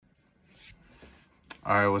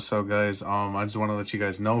All right, what's up, guys? I just want to let you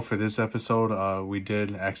guys know for this episode, we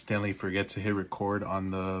did accidentally forget to hit record on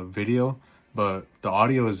the video, but the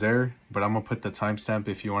audio is there. But I'm gonna put the timestamp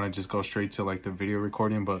if you want to just go straight to like the video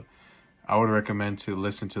recording. But I would recommend to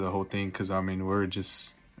listen to the whole thing because I mean we're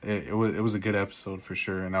just it was a good episode for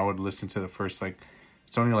sure, and I would listen to the first like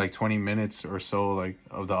it's only like 20 minutes or so like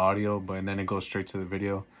of the audio, but and then it goes straight to the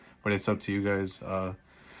video. But it's up to you guys.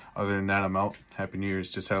 Other than that, I'm out. Happy New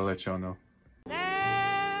Year's. Just had to let y'all know.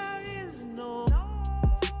 There is no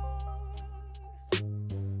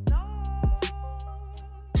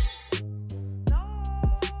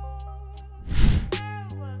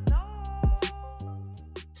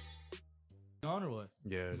On or what?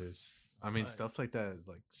 Yeah, it is. I mean, Right. stuff like that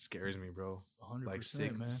like scares me, bro. 100%, Like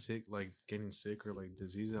sick, man. like getting sick or like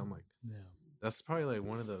diseases. I'm like, Yeah. that's probably like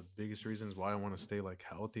one of the biggest reasons why I want to stay like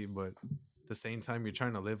healthy. But at the same time, you're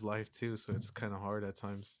trying to live life too, so it's kind of hard at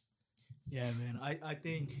times. Yeah, man. I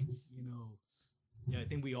think, I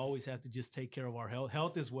think we always have to just take care of our health.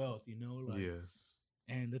 Health is wealth, like Yeah,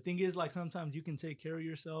 and the thing is like sometimes you can take care of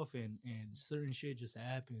yourself and certain shit just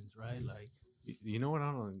happens, right? Like you know what?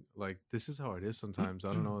 I don't like. This is how it is sometimes.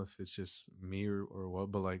 I don't know if it's just me or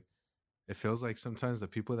what, but like, it feels like sometimes the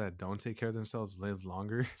people that don't take care of themselves live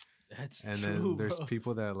longer, that's and true, then there's bro.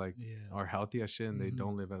 people that like Yeah. are healthy as shit and they Mhm.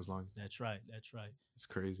 don't live as long. That's right. That's right. It's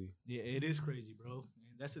crazy. Yeah, it is crazy, bro.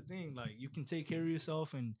 And that's the thing. Like you can take care of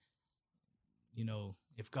yourself and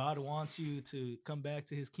if God wants you to come back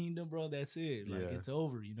to his kingdom, bro, that's it. Like Yeah. it's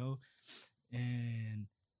over. And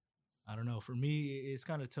I don't know. For me, it's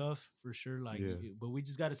kind of tough for sure. Like, Yeah. but we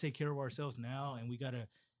just got to take care of ourselves now, and we got to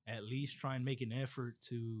at least try and make an effort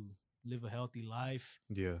to live a healthy life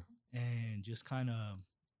Yeah. and just kind of,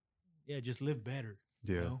 just live better.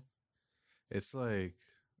 Yeah. It's like,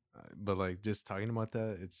 but like just talking about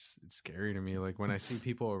that, it's scary to me. Like when I see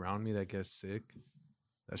people around me that get sick,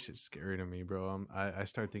 that shit's scary to me, bro. I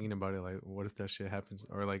start thinking about it like, what if that shit happens,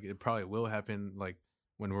 or like it probably will happen, like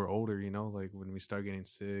when we're older, like when we start getting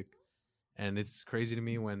sick. And it's crazy to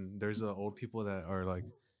me when there's old people that are like,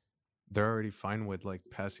 they're already fine with like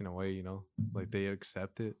passing away, like they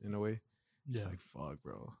accept it in a way. It's Yeah. like fuck,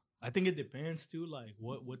 bro. I think it depends too, like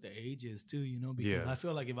what the age is too, because Yeah. I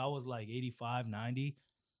feel like if I was like 85, 90,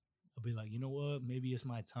 I'll be like, you know what, maybe it's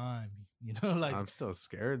my time, like I'm still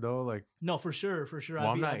scared though. Like, no, for sure. well,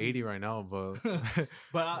 I'm not 80 right now, but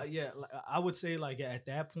But I would say like at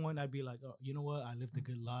that point, I'd be like, oh, you know what? I lived a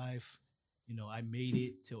good life. I made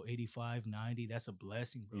it till 85, 90. That's a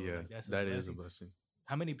blessing, bro. yeah, Like, that's that is a blessing. blessing.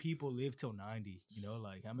 How many people live till 90?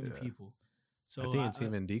 Like how many Yeah. people? So I think it's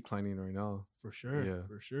even declining right now. for sure, Yeah.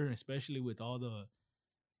 for sure, and especially with all the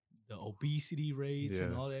obesity rates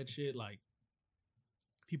and Yeah. all that shit. Like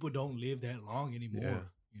people don't live that long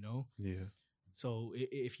anymore. Yeah. So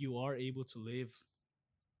if you are able to live,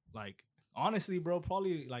 like honestly, bro,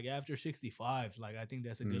 probably like after 65, like I think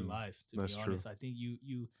that's a good life. To that's be true. honest, I think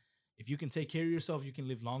you if you can take care of yourself, you can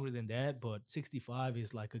live longer than that. But 65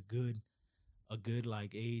 is like a good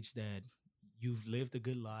like age that you've lived a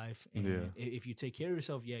good life, and Yeah. if you take care of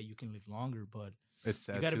yourself, yeah, you can live longer. But It's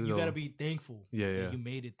sad you gotta too, you gotta though. be thankful Yeah, that yeah. you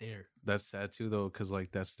made it there. That's sad too, though, because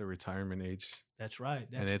like that's the retirement age, That's right.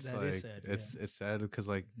 and it's That like is sad. it's sad because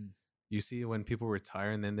like Mhm. you see when people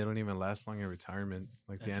retire and then they don't even last long in retirement.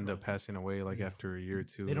 Like they That's end up right. passing away like Yeah. after a year or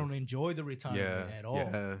two. They don't enjoy the retirement at all.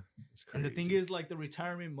 Yeah, it's crazy. And the thing is, like the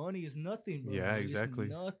retirement money is nothing, bro. yeah, Like, it's exactly.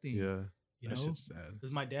 nothing. Yeah, You that know, shit's sad.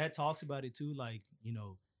 because my dad talks about it too. Like,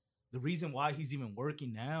 the reason why he's even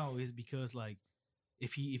working now is because like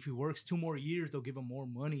if he works 2 more years, they'll give him more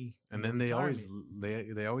money. And in then the they always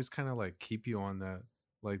retirement. they always kind of like keep you on that.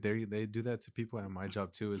 Like they do that to people at my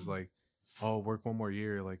job too. Is like, oh, work one more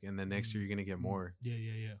year, like, and then next year you're gonna get more.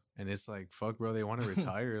 Yeah. And it's like, fuck, bro, they want to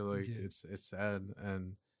retire. Like, Yeah. it's sad,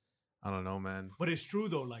 and I don't know, man. But it's true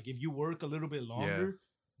though. Like if you work a little bit longer,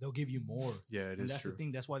 they'll give you more. Yeah, it And is that's true. the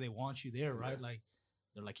thing. That's why they want you there, right? Yeah. Like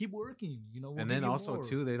they're like, keep working. We'll And give then you also more.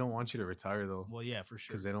 too, they don't want you to retire though, Well, yeah, for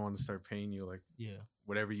sure. because they don't want to start paying you like Yeah.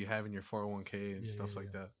 whatever you have in your 401k and Yeah, stuff yeah, like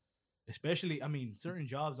yeah. that. Especially, I mean, certain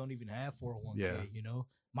jobs don't even have 401k. Yeah.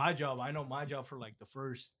 My job, I know my job for like the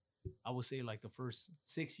first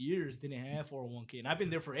 6 years didn't have 401k, and I've been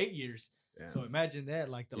there for 8 years. Damn. So imagine that,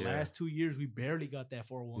 like the Yeah. last 2 years, we barely got that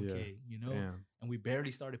 401k, Damn. and we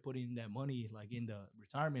barely started putting that money like in the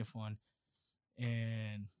retirement fund.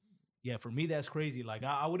 And yeah, for me, that's crazy. Like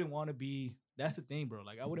I wouldn't want to be, that's the thing, bro.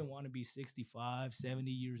 Like I wouldn't want to be 65,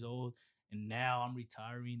 70 years old. And now I'm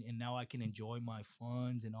retiring and now I can enjoy my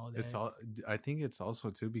funds and all that. It's all. I think it's also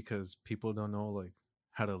too because people don't know like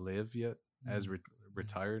how to live yet as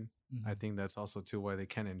retired. Mhm. I think that's also too why they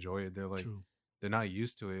can't enjoy it. They're like True. they're not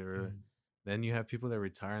used to it, or Mhm. then you have people that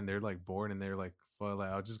retire and they're like bored and they're like, "Fuck, like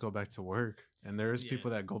I'll just go back to work." And there's Yeah.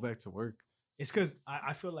 people that go back to work. It's because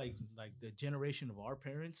I feel like the generation of our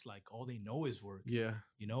parents, like all they know is work. Yeah,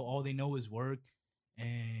 You know, all they know is work.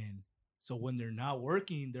 And so when they're not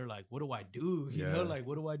working, they're like, what do I do? You know, Yeah. like,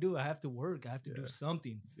 what do I do? I have to work. I have to Yeah. do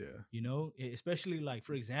something, yeah, you know, especially like,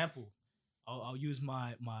 for example, I'll use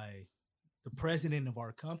the president of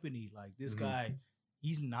our company. Like this Mhm. guy,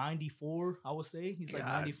 he's 94, I would say. He's like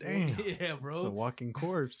God 94. damn. Yeah, bro. It's a walking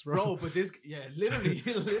corpse, bro. Bro, but this, yeah, literally,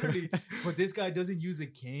 literally. But this guy doesn't use a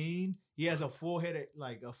cane. He has a full head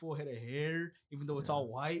of hair, even though it's all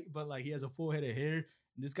white. But like he has a full head of hair.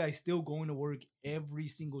 And this guy's still going to work every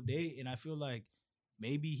single day, and I feel like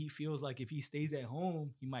maybe he feels like if he stays at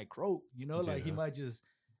home, he might croak. You know, like he Yeah. might just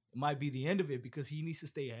it might be the end of it because he needs to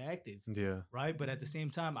stay active. Yeah, Right. But at the same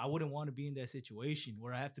time, I wouldn't want to be in that situation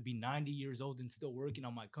where I have to be 90 years old and still working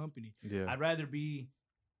on my company. yeah, I'd rather be,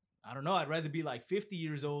 I don't know, I'd rather be like 50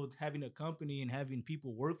 years old, having a company and having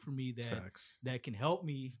people work for me facts. that can help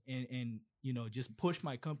me and you know, just push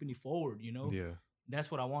my company forward, you know? Yeah,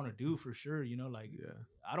 That's what I want to do for sure, you know, like yeah.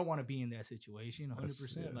 I don't want to be in that situation 100%.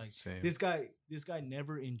 That's- yeah, Like same. this guy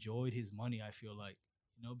never enjoyed his money, I feel like,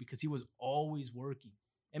 you know, because he was always working.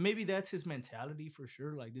 And maybe that's his mentality for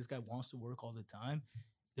sure. Like this guy wants to work all the time.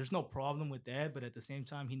 There's no problem with that, but at the same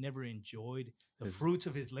time, he never enjoyed the His- fruits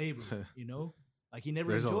of his labor, you know? Like he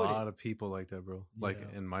never There's a enjoyed lot it. of people like that, bro. Like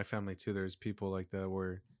Yeah. in my family too, there's people like that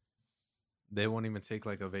where they won't even take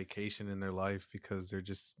like a vacation in their life because they're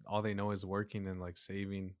just all they know is working and like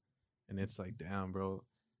saving. And it's like, damn, bro.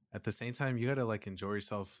 At the same time, you gotta like enjoy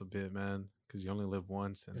yourself a bit, man, because you only live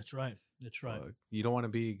once. And That's right. That's right. you don't want to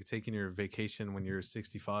be taking your vacation when you're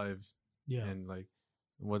 65 Yeah. and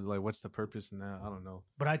what's the purpose in that? I don't know.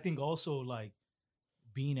 But I think also like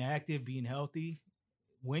being active, being healthy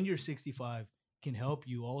when you're 65 can help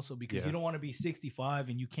you also because Yeah. you don't want to be 65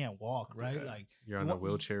 and you can't walk, right? Yeah. Like You're on you a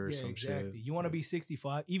wheelchair or yeah, some exactly. shit. You want to Yeah. be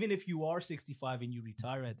 65, even if you are 65 and you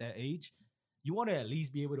retire at that age, you want to at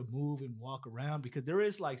least be able to move and walk around because there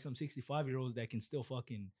is like some 65-year-olds that can still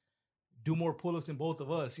fucking do more pull-ups than both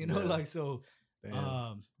of us, you know? Yeah. Like so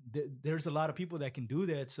Damn. there's a lot of people that can do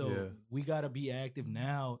that. So Yeah. we got to be active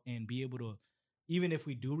now and be able to, even if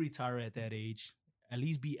we do retire at that age, at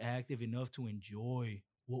least be active enough to enjoy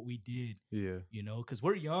what we did, Yeah. you know, because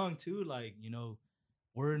we're young too. Like, you know,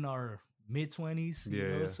 we're in our mid 20s, you Yeah,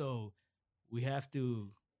 know, yeah. so we have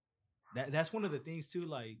to, that's one of the things too,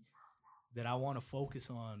 like that I want to focus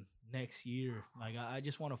on next year. Like, I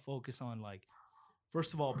just want to focus on like,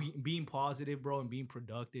 first of all, being positive, bro, and being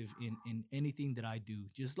productive in anything that I do.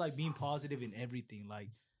 Just like being positive in everything. Like,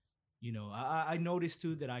 you know, I noticed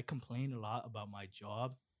too that I complain a lot about my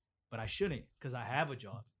job, but I shouldn't because I have a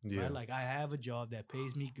job. Yeah. Right? Like I have a job that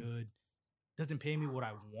pays me good. Doesn't pay me what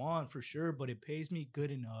I want for sure, but it pays me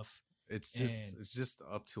good enough. It's And- just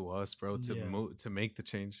up to us, bro, to Yeah. move to make the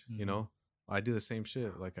change. You Mhm. know, I do the same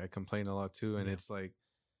shit. Like I complain a lot too, and Yeah. it's like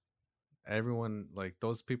everyone, like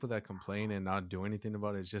those people that complain and not do anything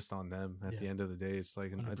about it, it's just on them. At the Yeah. end of the day, it's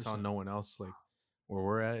like it's 100%. on no one else. Like where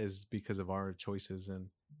we're at is because of our choices and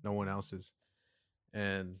no one else's.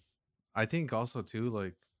 And I think also too,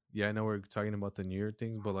 like yeah, I know we're talking about the New Year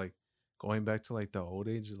things, but like going back to like the old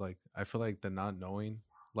age, like I feel like the not knowing,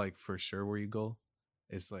 like for sure where you go,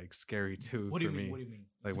 is like scary too. What do for you mean? me. What do you mean?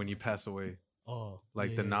 Like when you pass away, Oh,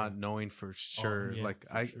 like yeah, the yeah, not knowing for sure. yeah, Like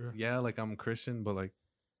for sure. like I'm Christian, but like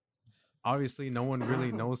obviously no one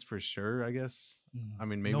really knows for sure. I guess. yeah. Mhm. I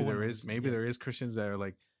mean, No maybe one there is. knows. Maybe Yeah. there is Christians that are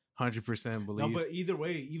like 100% No, believe. but either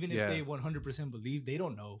way, even if Yeah. they 100% believe, they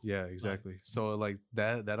don't know. Yeah, exactly. So like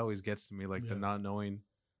that always gets to me, like the Yeah. not knowing.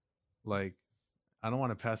 Like I don't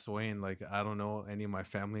want to pass away and like I don't know any of my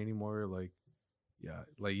family anymore. Like yeah,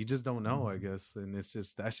 like you just don't know, I Mhm. guess, and it's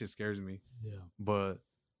just that shit scares me. Yeah. But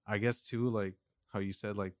I guess too, like how you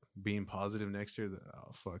said, like being positive next year.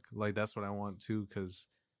 Oh fuck, like that's what I want too. Cause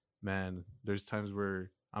man, there's times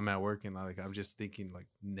where I'm at work and I'm just thinking like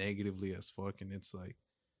negatively as fuck, and it's like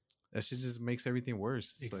that shit just makes everything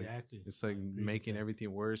worse. It's Exactly. like it's like I agree with making that.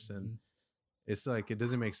 everything worse, and Mhm. it's like it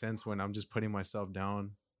doesn't make sense when I'm just putting myself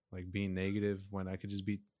down, like being negative when I could just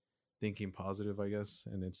be thinking positive, I guess.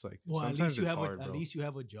 And it's like Well, at sometimes least you it's have hard, at bro. least you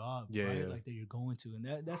have a job, Yeah, right? yeah. Like that you're going to,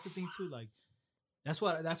 and that's the thing too. Like that's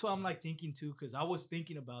why I'm like thinking too, because I was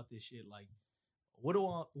thinking about this shit. Like, what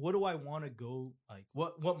do I want to go? Like,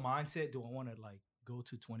 what mindset do I want to like go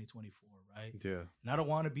to 2024, right? Yeah, And I don't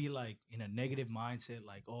want to be like in a negative mindset,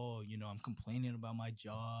 like, oh, you know, I'm complaining about my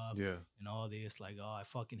job yeah, and all this, like, oh, I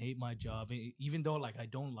fucking hate my job, even though like I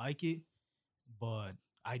don't like it, but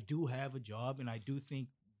I do have a job, and I do think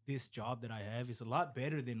this job that I have is a lot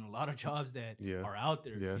better than a lot of jobs that Yeah. are out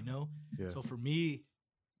there, Yeah. you know? Yeah. So for me,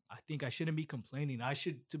 I think I shouldn't be complaining. I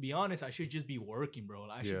should, to be honest, I should just be working, bro.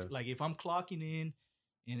 I should, Yeah. like, if I'm clocking in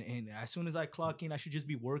and as soon as I clock in, I should just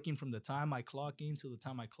be working from the time I clock in to the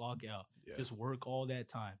time I clock out. Yeah. Just work all that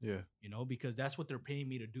time, Yeah. you know, because that's what they're paying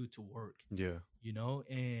me to do, to work, Yeah. you know?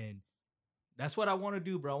 And that's what I want to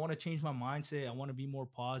do, bro. I want to change my mindset. I want to be more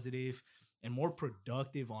positive and more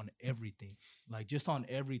productive on everything, like just on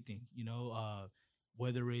everything, you know,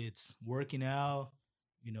 whether it's working out,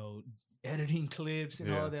 you know, editing clips and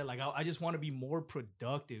Yeah. all that. Like I just want to be more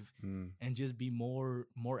productive Mm. and just be more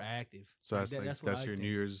active. So Like, that's what I your think. New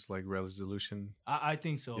Year's like resolution. I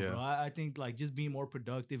think so, Yeah. bro. I think like just being more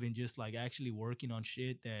productive and just like actually working on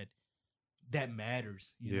shit that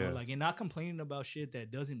matters, you Yeah. know, like, and not complaining about shit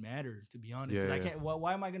that doesn't matter, to be honest. 'Cause Yeah, I yeah. can't,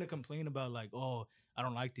 why am I going to complain about like, oh, I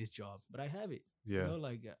don't like this job, but I have it, Yeah. you know,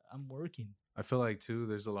 like I'm working. I feel like too,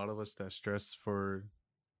 there's a lot of us that stress for.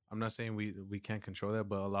 I'm not saying we can't control that,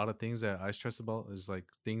 but a lot of things that I stress about is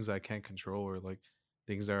like things I can't control or like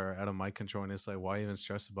things that are out of my control. And it's like, why even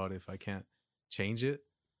stress about it if I can't change it?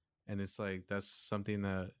 And it's like that's something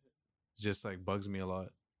that just like bugs me a lot.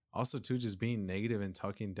 Also, too, just being negative and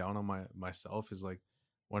talking down on myself is like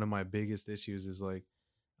one of my biggest issues. Is like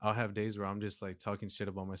I'll have days where I'm just like talking shit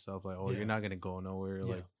about myself, like, oh, Yeah. you're not gonna go nowhere,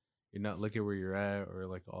 Yeah. like you're not, look at where you're at, or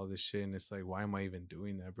like all this shit. And it's like, why am I even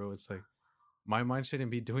doing that, bro? It's like my mind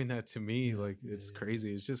shouldn't be doing that to me. Yeah, Like yeah, it's yeah.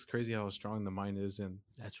 crazy. It's just crazy how strong the mind is, and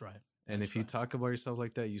That's right. and That's if you right. talk about yourself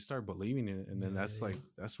like that, you start believing it, and then Yeah, that's yeah, like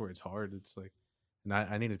that's where it's hard. It's like, and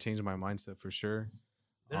I need to change my mindset for sure.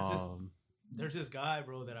 There's this guy,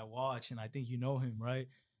 bro, that I watch, and I think you know him, right?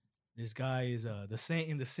 This guy is the Saint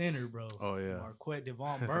in the Center, bro. Oh, yeah. Marquette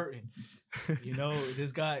Devon Burton. You know,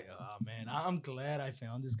 this guy, man, I'm glad I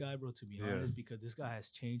found this guy, bro, to be Yeah. honest, because this guy has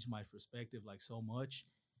changed my perspective like so much.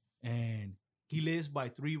 And he lives by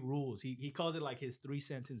 3 rules. He calls it like his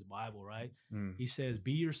 3-sentence Bible, right? Mm, He says,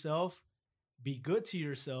 be yourself, be good to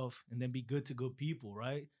yourself, and then be good to good people,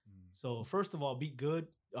 right? mm, So first of all, be good,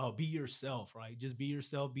 be yourself, right? Just be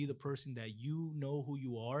yourself, be the person that you know who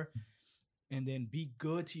you are, and then be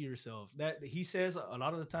good to yourself. That he says a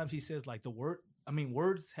lot of the times, he says like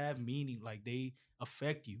words have meaning, like they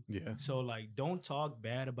affect you. yeah. So like don't talk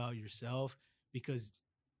bad about yourself, because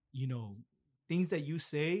you know things that you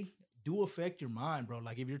say do affect your mind, bro.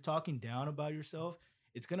 Like if you're talking down about yourself,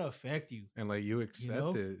 it's gonna affect you. And like you accept You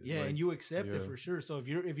know? it. Yeah, like, and you accept it yeah. for sure. So if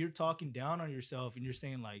you're talking down on yourself and you're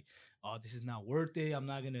saying like, oh, this is not worth it, I'm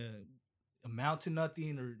not gonna amount to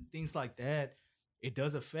nothing, or things like that, it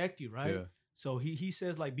does affect you, right? Yeah. So he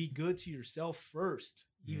says like be good to yourself first.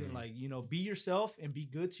 Even Mm. like, you know, be yourself and be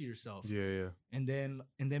good to yourself. Yeah, yeah. And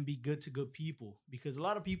then be good to good people. Because a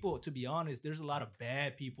lot of people, to be honest, there's a lot of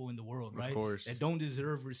bad people in the world, right? Of course. That don't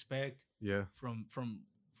deserve respect Yeah. from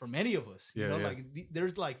any of us. You Yeah, know, yeah. like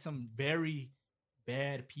there's like some very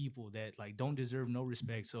bad people that like don't deserve no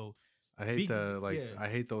respect. So I hate Be- that. Like yeah. I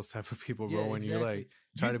hate those type of people, bro. Yeah, when you exactly. like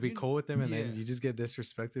try You- to be you- cool with them, and then yeah. you just get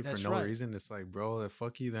disrespected That's for no right. reason. It's like, bro,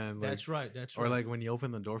 fuck you then. Like, that's right. That's or right. like when you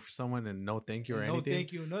open the door for someone and no thank you or no anything.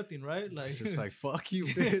 thank you, nothing, right? Like It's just like fuck you,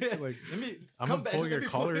 bitch. Like let me I'm come gonna back, pull let your me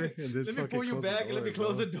collar pull- and just let me fucking pull you close the back and let me door,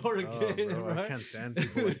 close bro. the door Oh, again. bro, I right? can't stand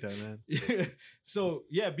people like that, man. Yeah. So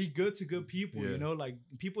yeah, be good to good people. Yeah. You know, like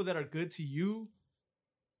people that are good to you,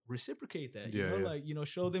 reciprocate that. You Yeah, know, yeah. like, you know,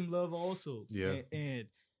 show them love also. Yeah. And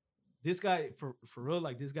this guy, for real,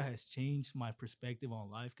 like this guy has changed my perspective on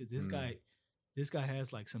life, because Mm. this guy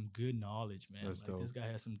has like some good knowledge, man. That's like this dope. guy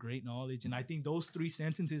has some great knowledge, and I think those 3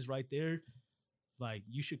 sentences right there, like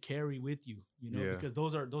you should carry with you. You know, Yeah. because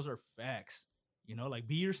those are facts. You know, like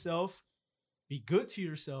be yourself, be good to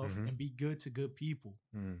yourself, Mhm. and be good to good people.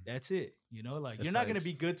 Mm. That's it. You know, like It's you're not like- gonna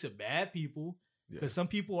be good to bad people, Yeah. because some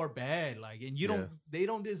people are bad. Like, and they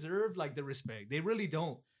don't deserve like the respect. They really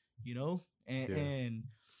don't. You know, and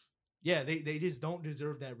yeah, they just don't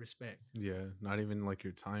deserve that respect. Yeah, not even like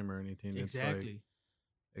your time or anything. It's Exactly. like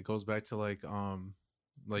it goes back to like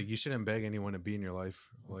you shouldn't beg anyone to be in your life.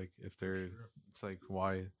 Like if they're, Sure. it's like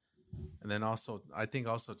why. And then also, I think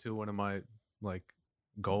also too, one of my like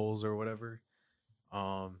goals or whatever,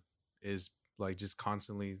 is like just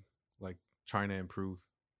constantly like trying to improve,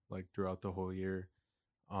 like throughout the whole year.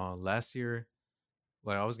 Last year,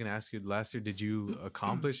 like I was gonna ask you, last year, did you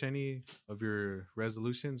accomplish any of your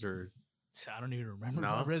resolutions? Or I don't even remember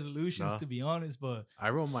No, my resolutions, no. to be honest, but I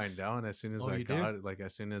wrote mine down as soon as Oh, I you got did? it. Like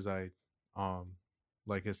as soon as I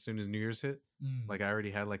as soon as New Year's hit, like I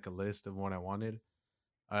already had like a list of what I wanted.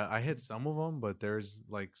 I hit some of them, but there's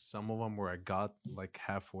like some of them where I got like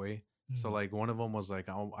halfway. So like one of them was like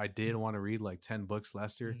I did want to read like 10 books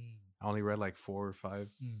last year. I only read like 4 or 5,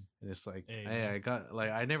 and it's like, Hey, hey, man. I got like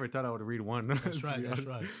I never thought I would read one. That's to right. be That's honest.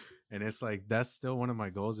 right. And it's like that's still one of my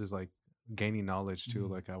goals is like gaining knowledge too. Mhm.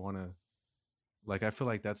 Like I want to, like I feel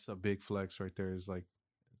like that's a big flex right there. Is like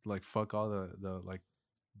fuck all the like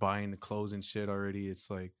buying the clothes and shit already. It's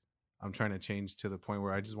like I'm trying to change to the point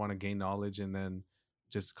where I just want to gain knowledge and then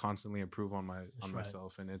just constantly improve on That's right.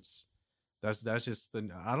 myself. And it's that's just the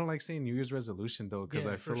I don't like saying New Year's resolution though because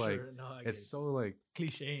Yeah, I for feel like sure. No, I get it's it. so like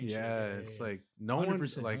Cliche. And shit. yeah, it's like no one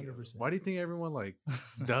 100%, like 100%. why do you think everyone like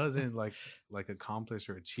doesn't like accomplish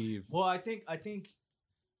or achieve? Well, I think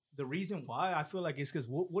the reason why I feel like it's because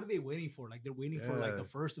what are they waiting for? Like they're waiting for like Yeah. the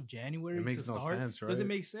 1st of January It makes to no start. sense, Doesn't right?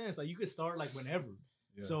 make sense. Like you could start like whenever.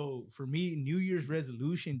 Yeah. So for me, New Year's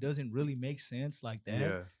resolution doesn't really make sense like that.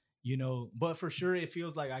 Yeah, You know, but for sure it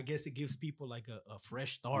feels like I guess it gives people like a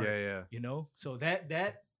fresh start. yeah. You know, so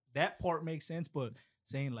that part makes sense. But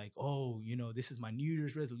saying like, oh, you know, this is my New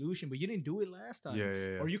Year's resolution, but you didn't do it last time.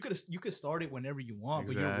 Yeah. Or you could start it whenever you want,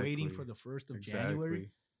 but you're waiting Exactly. for the 1st of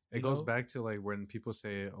January. It you goes know? back to like when people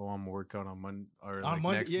say, "Oh, I'm working on Monday or On like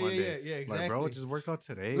Monday, next yeah, Monday." yeah, exactly. Like, bro, just work out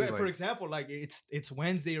today. Right, Like, for example, like it's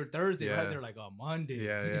Wednesday or Thursday, right? Yeah. They're like, oh, Monday.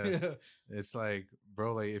 Yeah. It's like,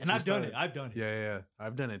 bro, like if And you I've done start- it. I've done it. Yeah,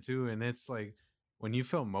 I've done it too, and it's like when you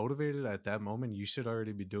feel motivated at that moment, you should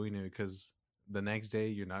already be doing it because the next day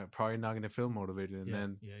you're probably not gonna feel motivated, and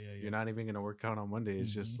then yeah. you're not even gonna work out on Monday.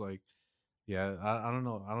 It's just Mhm. like, yeah, I don't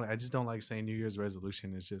know. I just don't like saying New Year's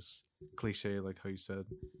resolution. It's just cliche, like how you said.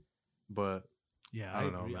 But Yeah, I I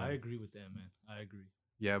don't know, agree. man. I agree with that, man. I agree.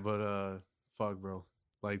 yeah, but fuck, bro.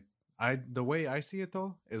 Like the way I see it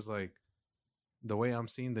though is like the way I'm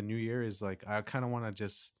seeing the new year is like I kind of want to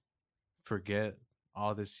just forget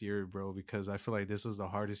all this year, bro, because I feel like this was the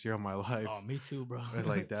hardest year of my life. Oh, me too, bro. And,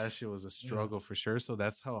 like that shit was a struggle for sure. So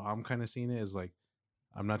that's how I'm kind of seeing it is like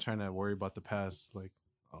I'm not trying to worry about the past, like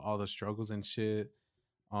all the struggles and shit.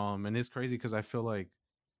 And it's crazy because I feel like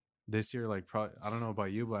this year, like probably I don't know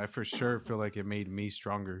about you, but I for sure feel like it made me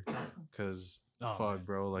stronger. Cause Oh, fuck, man.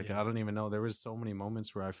 bro, like Yeah. I don't even know. There was so many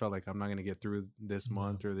moments where I felt like I'm not gonna get through this Yeah.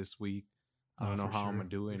 month or this week. I No, don't know for how I'm sure, gonna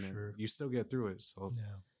do it. for And sure. you still get through it. So Yeah.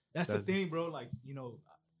 That's the That's- thing, bro. Like, you know,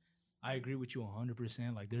 I agree with you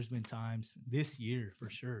 100%. Like, there's been times this year for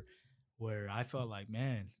sure where I felt like,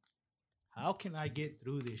 man, how can I get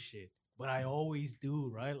through this shit? But I always do,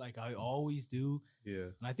 right? Like, I always do. yeah,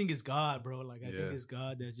 And I think it's God, bro. Like, I Yeah. think it's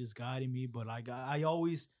God that's just guiding me. But like, I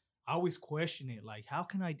always question it. Like, how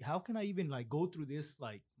can I even like go through this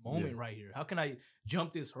like moment Yeah. right here? How can I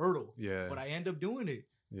jump this hurdle? yeah, But I end up doing it.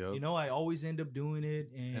 yep. You know, I always end up doing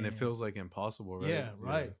it, and it feels like impossible, right? yeah,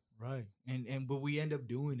 right. And but we end up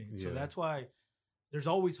doing it. So Yeah. that's why there's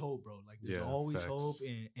always hope, bro. Like there's Yeah, always facts. hope.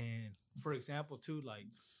 And for example, too, like,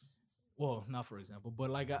 well, not for example,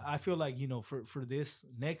 but like I feel like, you know, for this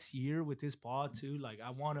next year with this pod too, like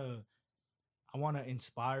I wanna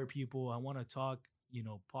inspire people. I wanna talk, you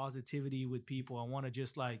know, positivity with people. I wanna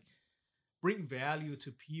just like bring value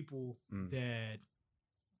to people Mm. that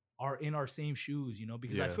are in our same shoes, you know,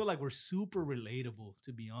 because I Yeah. feel like we're super relatable,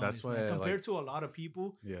 to be honest. why man. I Compared like- to a lot of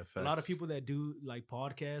people, Yeah, a lot of facts. people that do like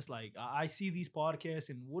podcasts, like I see these podcasts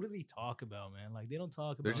and what do they talk about, man? Like they don't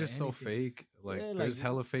talk about They're just so anything. fake. Like Yeah, there's like,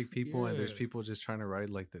 hella fake people, and there's yeah. people just trying to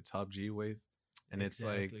ride like the top G wave, and it's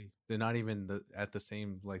like Exactly. they're not even at the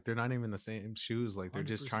same. Like they're not even the same shoes. Like they're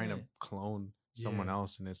just trying to 100%. clone someone Yeah.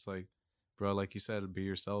 else, and it's like, bro, like you said, be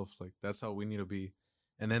yourself. Like that's how we need to be,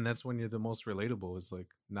 and then that's when you're the most relatable. Is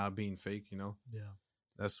like not being fake. You know, Yeah.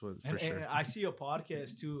 that's what for And, sure. and I see a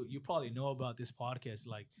podcast too. You probably know about this podcast.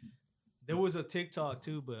 Like there was a TikTok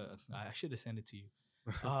too, but I should have sent it to you.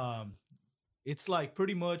 It's like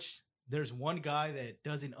pretty much there's one guy that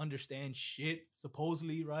doesn't understand shit,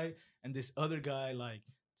 supposedly, right? And this other guy like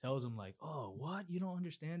tells him like, "Oh, what? You don't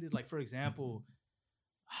understand this?" Like for example,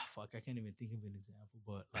 fuck, I can't even think of an example,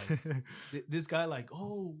 but like this guy like,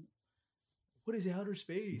 "Oh, what is outer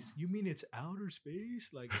space? You mean it's outer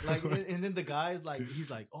space?" Like, and then the guy's like, he's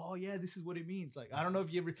like, "Oh yeah, this is what it means." Like, I don't know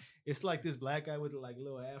if you ever. It's like this black guy with like a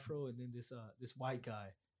little afro, and then this white guy.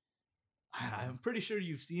 I'm pretty sure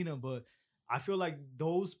you've seen him, but I feel like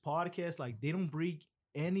those podcasts, like, they don't bring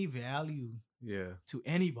any value yeah. to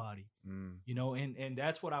anybody, Mm. you know. And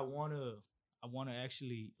that's what I wanna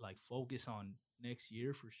actually like focus on next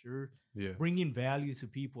year for sure. Yeah. Bringing value to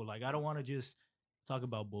people. Like I don't want to just talk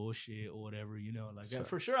about bullshit or whatever, you know. Like That's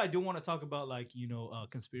for facts. sure, I do want to talk about like, you know,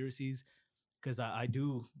 conspiracies because I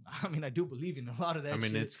do. I mean, I do believe in a lot of that. I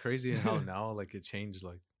mean, shit. it's crazy how now like it changed.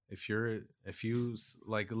 Like if you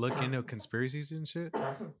like look into conspiracies and shit,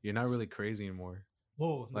 you're not really crazy anymore.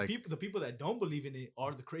 Whoa, like- the people that don't believe in it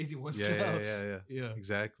are the crazy ones. Yeah, now. yeah. yeah.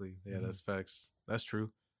 Exactly. Yeah, Mhm. that's facts. That's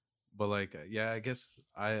true. But like, yeah, I guess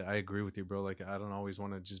I agree with you, bro. Like, I don't always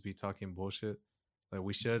want to just be talking bullshit. Like,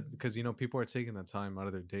 we should, because people are taking the time out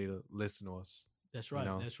of their day to listen to us, That's you right.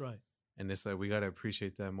 know? That's right. And it's like we gotta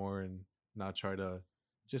appreciate that more and not try to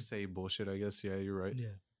just say bullshit. I guess, yeah, you're right. Yeah.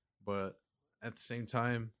 But at the same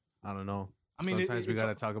time, I don't know. I mean, Sometimes we it's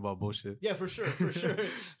gotta talk about bullshit. Yeah, for sure, for sure.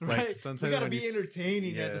 Like, Right? sometimes We gotta when be you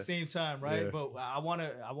entertaining at the yeah. same time, right? Yeah. But I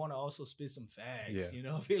wanna also spit some facts. Yeah. You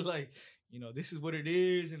know, I feel like, this is what it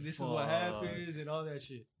is, and this is what Fuck. happens, and all that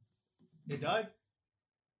shit. It died.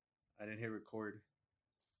 I didn't hit record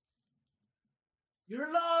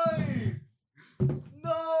You're lying.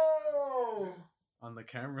 No. on the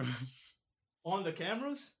cameras. On the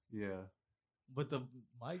cameras, Yeah. but the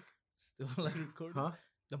mic still like recording. Huh?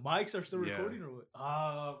 The mics are still Yeah. recording, or what?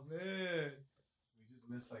 Oh man, We just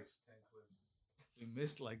missed like 10 clips. we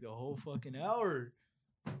missed like the whole fucking hour.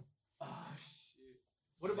 Ah shit.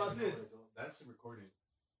 What about this? That's a recording.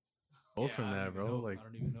 Go from I don't that, even bro. know. Like, I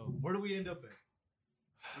don't even know. Where do we end up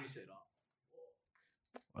at? Reset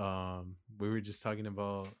off. we were just talking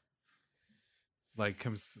about like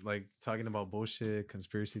talking about bullshit,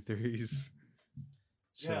 conspiracy theories.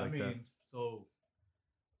 Shit Yeah, like that. so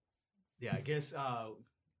yeah, I guess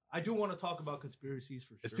I do want to talk about conspiracies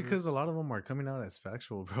for sure. It's because a lot of them are coming out as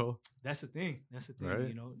factual, bro. That's the thing. That's the thing.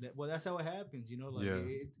 Right? That's how it happens. Like Yeah.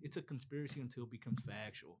 it's a conspiracy until it becomes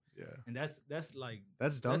factual, Yeah. and that's like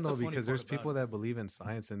That's dumb That's the though, funny because part there's about people it. that believe in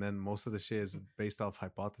science and then most of the shit is based off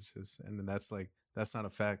hypothesis. And then that's not a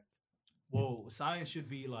fact. well, science should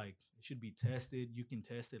be like it should be tested. You can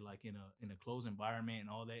test it like in a closed environment and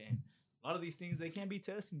all that. And a lot of these things they can't be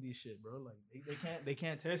testing these shit, bro. Like they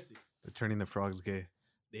can't test it. They're turning the frogs gay.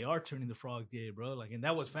 They are turning the frog gay, bro. Like, and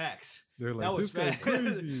that was facts. They're That like, was this guy's facts.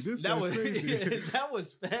 crazy. This that guy's was crazy. that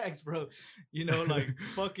was facts, bro. Like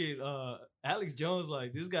fucking Alex Jones,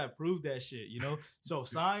 like this guy proved that shit. So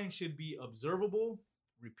science should be observable,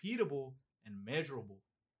 repeatable, and measurable.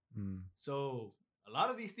 Mm. So a lot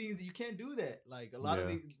of these things you can't do that. Like a lot of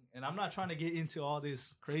Yeah. these, and I'm not trying to get into all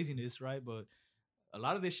this craziness, right? But a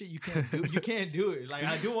lot of this shit you can't do. You can't do it. Like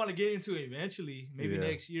I do want to get into it eventually, maybe Yeah.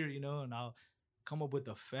 next year, and I'll come up with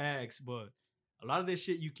the facts. But a lot of this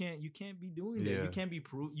shit you can't be doing that. Yeah. You can't be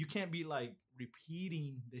you can't be like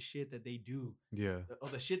repeating the shit that they do Yeah. or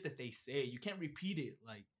the shit that they say. You can't repeat it.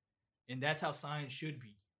 Like, and that's how science should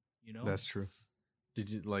be. That's true. Did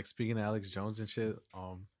you like speaking of Alex Jones and shit?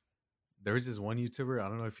 There was this one YouTuber, I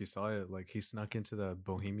don't know if you saw it, like he snuck into the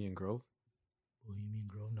Bohemian Grove. Bohemian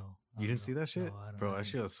Grove, no. I You don't didn't see know. that shit? No, I don't Bro, know. that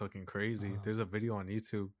shit was fucking crazy. Uh-huh. There's a video on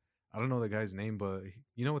YouTube. I don't know the guy's name, but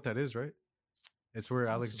you know what that is, right? It's where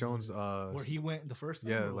Sounds Alex Jones Where he went the first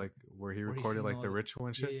time. yeah, or like where he where he recorded seen like all the the- ritual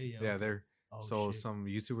and Yeah, shit. yeah, Yeah, okay. there. Oh, So shit. some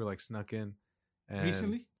YouTuber like snuck in and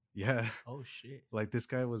Recently? Yeah. Oh shit. Like this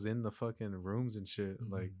guy was in the fucking rooms and shit.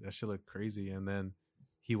 Like that shit looked crazy. And then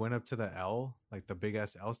he went up to the owl, like the big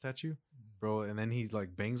ass owl statue, bro. And then he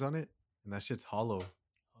like bangs on it, and that shit's hollow.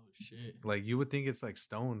 Oh shit. Like you would think it's like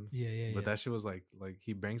stone, Yeah. but that shit was like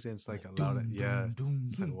he bangs it. And it's like Like, a loud. doom, Yeah, doom, doom,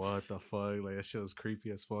 it's like doom. what the fuck? Like that shit was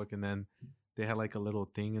creepy as fuck. And then they had like a little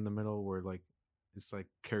thing in the middle where like it's like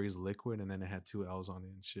carries liquid, and then it had two owls on it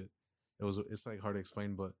and shit. It's like hard to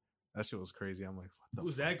explain, but that shit was crazy. I'm like, what the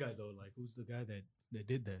Who's fuck? that guy though? Like, who's the guy that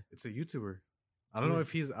did that? It's a YouTuber. I Who don't know is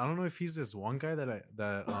if he's this one guy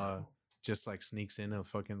that just like sneaks into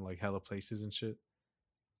fucking like hella places and shit.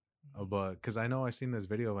 But because I know I seen this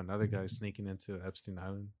video of another guy sneaking into Epstein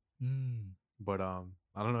Island. Mm. But I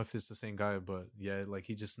don't know if it's the same guy. But yeah, like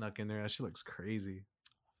he just snuck in there. That shit looks crazy.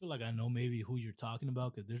 I feel like I know maybe who you're talking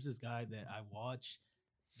about because there's this guy that I watch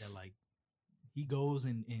that like he goes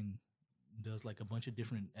and does like a bunch of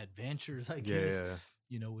different adventures, I guess.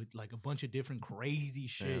 Yeah. With like a bunch of different crazy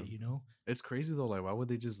shit, Yeah. It's crazy though. Like, why would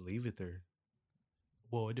they just leave it there?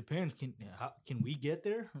 Well, it depends. Can we get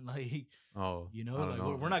there? Like, Oh, I don't like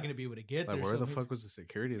know. we're not gonna be able to get Like, there. where so the maybe- fuck was the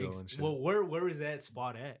security though and shit? Well, where is that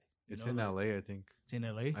spot at? It's in LA, I think. It's in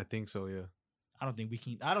LA. I think so. Yeah. I don't think we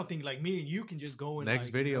can. I don't think like me and you can just go and Next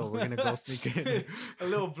like, video, we're gonna go sneak in. a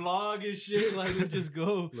little vlog and shit. Like let's just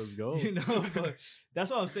go. Let's go. But that's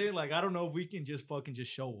what I'm saying. Like I don't know if we can just fucking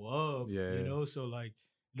just show up. Yeah. So like,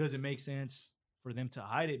 does it make sense for them to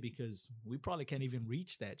hide it because we probably can't even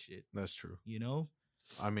reach that shit. That's true.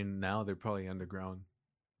 I I mean, now they're probably underground.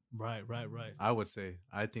 Right. I would say.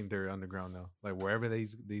 I think they're underground now. Like wherever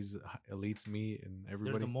these elites meet and They're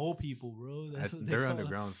everybody, the mole people, bro. That's what they're call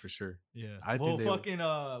underground for sure. Yeah. I well, think they-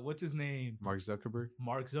 fucking what's his name? Mark Zuckerberg.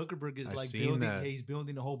 Mark Zuckerberg is I like seen building. that. He's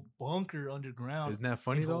building a whole bunker underground. Isn't that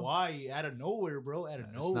funny in though? Hawaii, out of nowhere, bro. Out of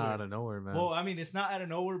It's nowhere. not out of nowhere, man. Well, I mean, it's not out of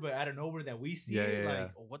nowhere, but out of nowhere that we see Yeah, it. yeah, Like,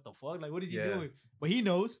 yeah. what the fuck? Like, what is he Yeah. doing? But he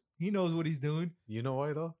knows. He knows what he's doing. You know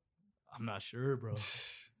why though? I'm not sure, bro.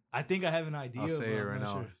 I think I have an idea. I'll say but it I'm right not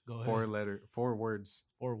now. Sure. Go ahead. 4 words.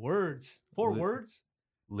 4 words. 4 Li- words.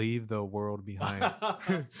 Leave the world behind.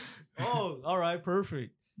 Oh, all right,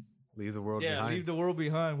 perfect. Leave the world Yeah, behind. leave the world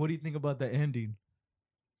behind. What do you think about the ending?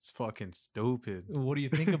 It's fucking stupid. What do you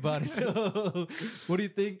think about it? Though? What do you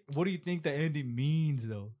think? What do you think the ending means,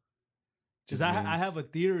 though? Because Just I means- have a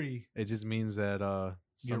theory. It just means that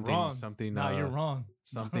You're wrong. something No, you're wrong.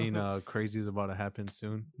 something crazy is about to happen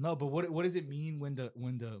soon. No, but what does it mean when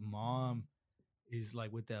the mom is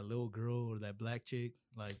like with that little girl or that black chick,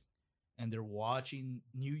 like, and they're watching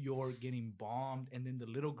New York getting bombed, and then the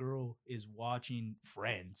little girl is watching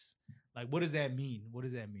Friends? Like, what does that mean? What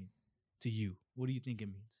does that mean to you? What do you think it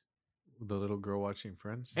means? The little girl watching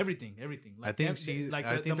Friends. Everything. Like, I think she. like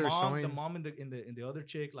I think the they're mom, showing. the mom in the other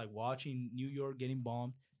chick, like watching New York getting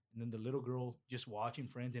bombed, and then the little girl just watching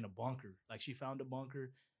Friends in a bunker. Like, she found a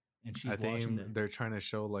bunker, and she's I watching think that. they're trying to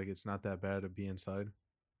show like it's not that bad to be inside.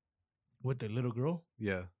 With the little girl.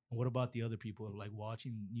 Yeah. What about the other people, like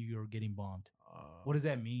watching New York getting bombed? Uh, What does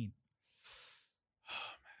that mean?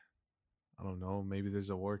 I don't know. Maybe there's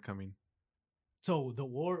a war coming. So the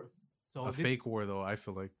war. So A this, fake war, though. I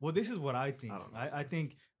feel like. Well, this is what I think. I don't know. I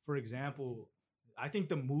think, for example, I think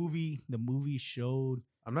the movie showed.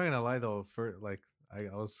 I'm not gonna lie though. For like,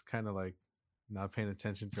 I was kind of like not paying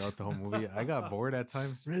attention throughout the whole movie. I got bored at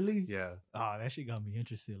times. Really? Yeah, Oh, that shit got me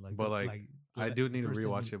interested. Like, but like, I do need to first 10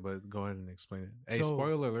 rewatch minutes. it. But go ahead and explain it. Hey, So-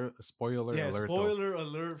 spoiler alert! Spoiler Yeah, alert! though. spoiler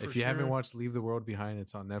alert. For If you sure. haven't watched Leave the World Behind,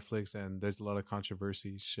 it's on Netflix, and there's a lot of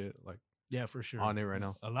controversy shit like yeah, for sure. on it right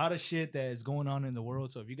now. A lot of shit that is going on in the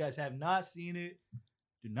world. So if you guys have not seen it,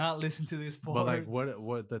 do not listen to this part. But like,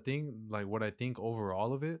 what the thing, like, what I think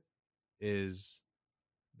overall of it is,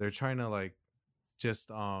 they're trying to like, just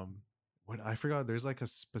what I forgot. There's like a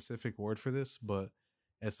specific word for this, but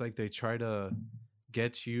it's like they try to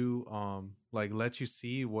get you like let you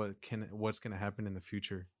see what's gonna happen in the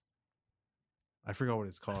future. I forgot what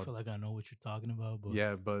it's I called. feel like I know what you're talking about. But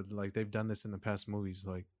Yeah, but like they've done this in the past movies.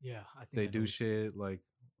 Like yeah, I think they I know do what- shit like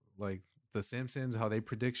The Simpsons, how they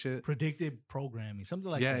predict shit. predictive programming, something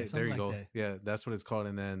like Yeah, that. Something there you like go. that. Yeah, that's what it's called.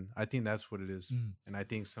 And then I think that's what it is. Mm. And I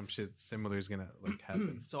think some shit similar is gonna like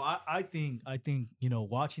happen. So I think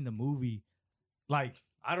watching the movie, like,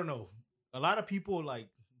 I don't know, a lot of people like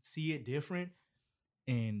see it different,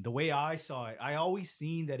 and the way I saw it, I always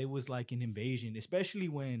seen that it was like an invasion, especially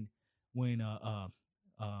when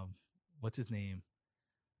what's his name?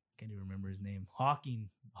 Can't even remember his name. Hawk.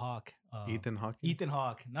 Ethan Hawke. Ethan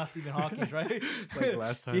Hawke, not Stephen Hawking, right? Like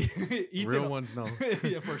last time. Ethan, Real ones know.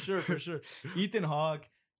 Yeah, for sure. Ethan Hawke,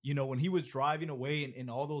 when he was driving away and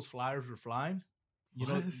all those flyers were flying,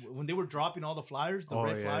 What? when they were dropping all the flyers, the Oh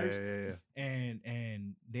red yeah, flyers, yeah.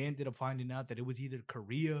 and they ended up finding out that it was either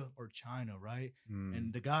Korea or China, right? Mm.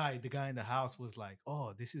 And the guy in the house was like,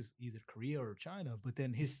 "Oh, this is either Korea or China." But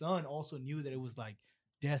then his son also knew that it was like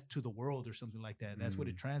death to the world or something like that. That's what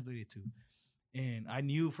it translated to. And I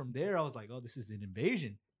knew from there, I was like, "Oh, this is an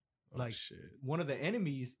invasion." Oh, like, shit. One of the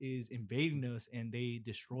enemies is invading us, and they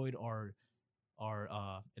destroyed our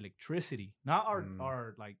electricity, not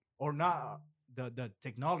our like, or not the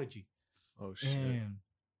technology. Oh shit. And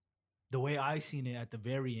the way I seen it at the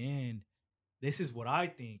very end, this is what I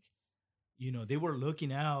think. They were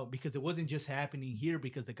looking out because it wasn't just happening here,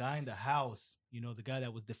 because the guy in the house, the guy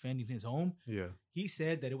that was defending his home, Yeah. he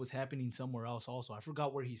said that it was happening somewhere else also. I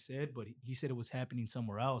forgot where he said, but he said it was happening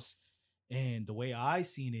somewhere else. And the way I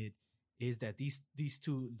seen it is that these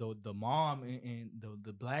two, the mom and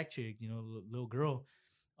the black chick, the little girl,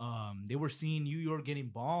 they were seeing New York getting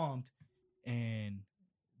bombed. And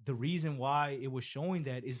the reason why it was showing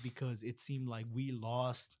that is because it seemed like we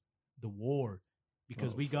lost the war,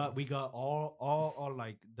 because we got all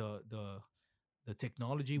like the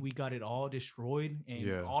technology, we got it all destroyed,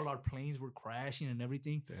 and all our planes were crashing and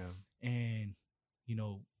everything. Damn. And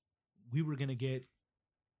we were gonna get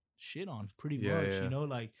shit on pretty much. Yeah.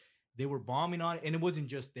 Like, they were bombing on it, and it wasn't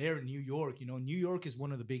just there in New York. New York is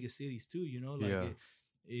one of the biggest cities too.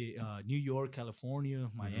 New York, California,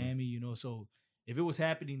 Miami. So if it was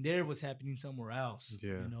happening there, it was happening somewhere else.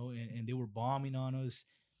 Yeah. And they were bombing on us.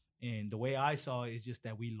 And the way I saw it is just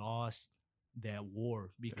that we lost that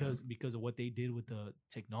war because of what they did with the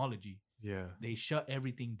technology. Yeah. They shut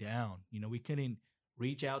everything down. We couldn't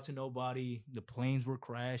reach out to nobody. The planes were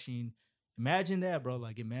crashing. Imagine that, bro.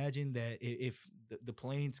 Like, imagine that if the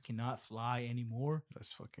planes cannot fly anymore,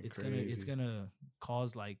 That's fucking it's crazy. it's gonna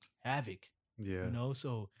cause like havoc. Yeah.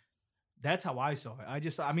 So that's how I saw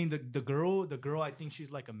it. I mean, the girl, I think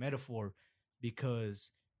she's like a metaphor,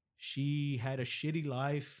 because she had a shitty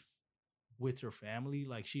life with her family.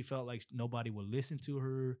 Like, she felt like nobody would listen to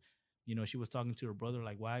her. you know, she was talking to her brother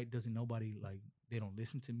like, why doesn't nobody like they don't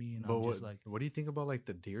listen to me? And But I'm what just like, what do you think about like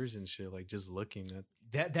the deers and shit? Like just looking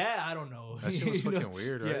at that I don't know. that shit was You know? fucking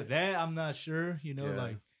weird, Yeah, right? that I'm not sure. You know, Yeah.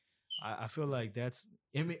 like I feel like that's.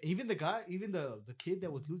 I mean, even the guy, even the kid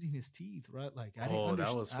that was losing his teeth, right? Like I Oh, didn't that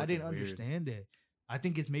understand. was I didn't fucking weird. understand that. I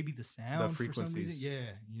think it's maybe the sound for some reason. frequencies.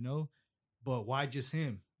 Yeah, you know. But why just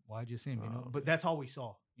him? Why just him? You know. Oh, But that's all we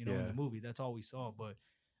saw. You know, in Yeah. the movie, that's all we saw. But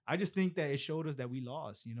I just think that it showed us that we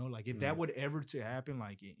lost. You know, like if that Mhm. would ever to happen,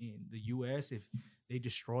 like in the U.S., if they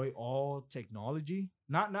destroy all technology,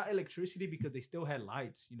 not electricity because they still had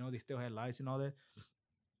lights. You know, they still had lights and all that.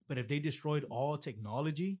 But if they destroyed all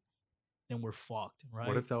technology, then we're fucked, right?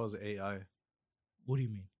 What if that was AI What do you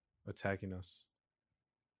mean? attacking us?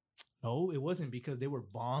 No, it wasn't because they were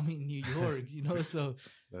bombing New York, you know.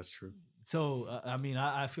 That's true. I mean,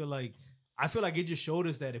 I feel like it just showed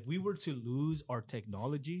us that if we were to lose our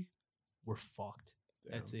technology, we're fucked.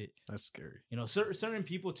 That's Damn, it. That's scary. You know, certain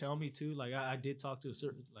people tell me too. Like I did talk to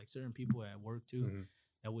certain people at work too Mhm.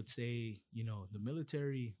 that would say, you know,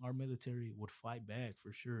 our military would fight back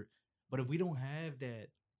for sure. But if we don't have that,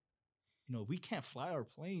 you know, we can't fly our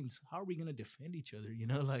planes. How are we gonna defend each other? You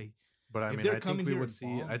know, like But I if mean, they're I think coming we here would and see.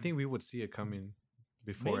 I bombing- think we would see it coming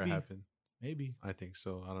before Maybe. it happened. maybe I think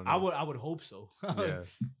so. I don't know. I would hope so. Yeah,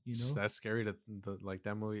 You know, that's scary. Like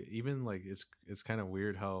that movie. Even like it's kind of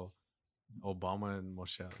weird how Obama and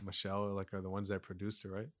Michelle like are the ones that produced it,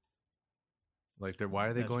 right? Like why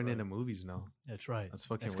are they That's going right. into movies now? that's right. That's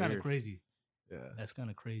fucking That's kind of weird. crazy. Yeah. That's kind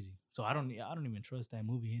of crazy. So I don't even trust that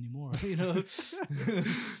movie anymore. You know,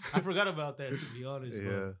 I forgot about that to be honest. Yeah.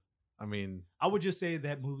 But I mean, I would just say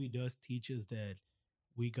that movie does teach us that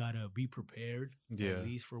we gotta be prepared, Yeah. at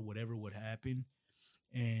least for whatever would happen.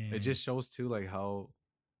 And it just shows too like how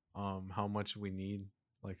much we need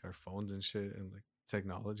like our phones and shit and like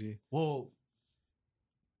technology. well,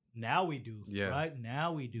 now we do, Yeah. right?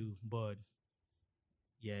 Now we do, but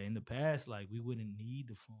yeah, in the past, like we wouldn't need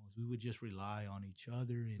the phones. We would just rely on each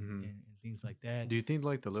other Mhm. and things like that. Do you think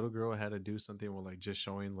like the little girl had to do something with like just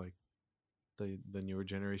showing like the newer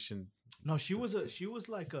generation? No, she was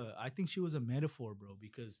I think she was a metaphor, bro,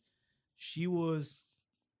 because she was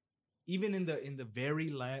even in the very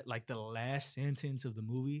like the last sentence of the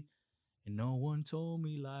movie, and no one told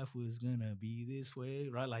me life was gonna be this way,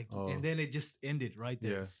 right? Like, Oh. and then it just ended right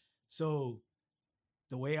there. Yeah. So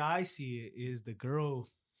the way I see it is the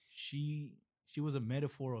girl, she was a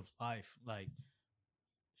metaphor of life. Like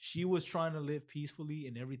she was trying to live peacefully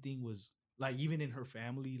and everything was like, even in her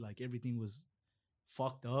family, like everything was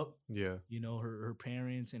fucked up. Yeah. You know, her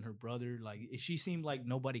parents and her brother, like she seemed like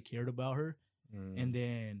nobody cared about her. Mm. And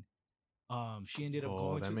then she ended up Oh,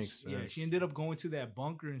 going that to makes yeah, sense. she ended up going to that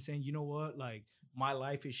bunker and saying, you know what, like my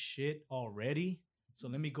life is shit already. So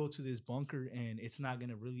let me go to this bunker and it's not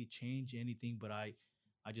gonna really change anything, but I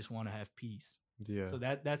just want to have peace. Yeah. So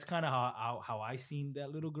that's kind of how I seen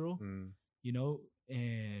that little girl, Mm. you know,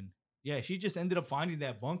 and yeah, she just ended up finding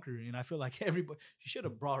that bunker, and I feel like everybody, she should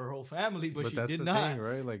have brought her whole family, but she that's did the not. thing,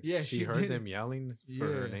 right? Like Yeah, she she heard didn't. them yelling for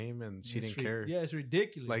her Yeah. name and she It's didn't care. Yeah, it's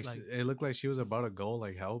ridiculous. Like it looked like she was about to go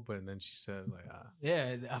like help, but then she said like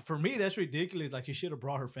yeah, for me that's ridiculous. Like she should have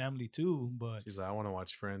brought her family too, but she's like, I want to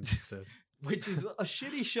watch Friends instead. which is a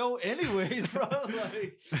shitty show anyways, bro.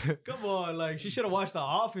 Like, come on, like she should have watched The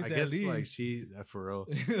Office I at guess least. like she for real.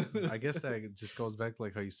 I guess that just goes back to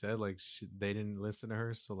like how you said like they didn't listen to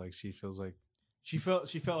her, so like she feels like she felt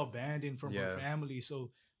abandoned from her Yeah. family. So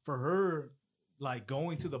for her, like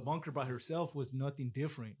going to the bunker by herself was nothing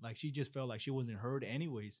different. Like she just felt like she wasn't heard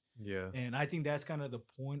anyways. yeah. And I think that's kind of the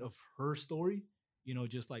point of her story. You know,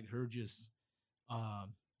 just like her just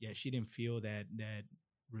yeah, she didn't feel that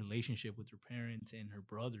relationship with her parents and her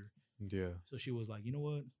brother. Yeah. So she was like, you know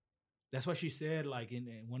what? That's why she said, like in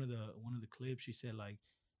one of the clips, she said like,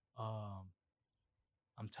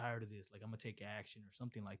 I'm tired of this. Like I'm gonna take action or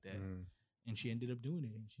something like that. Mm. And she ended up doing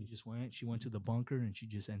it. And she went to the bunker and she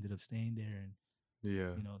just ended up staying there. And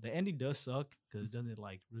Yeah. you know, the ending does suck because it doesn't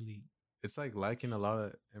like really. It's like lacking a lot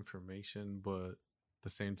of information, but at the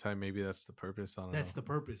same time, maybe that's the purpose. I don't know. That's the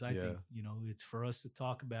purpose. I Yeah. think, you know, it's for us to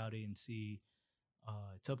talk about it and see.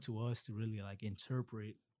 It's up to us to really like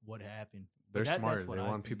interpret what happened. They're That's smart. what They I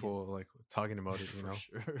want think, people like talking about it, you For know.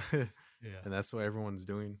 sure. Yeah. And that's what everyone's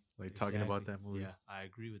doing, like talking about Exactly. that movie. Yeah, I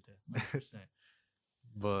agree with that 100%.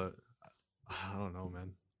 But I don't know,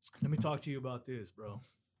 man. Let me talk to you about this, bro.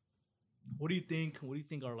 What do you think? What do you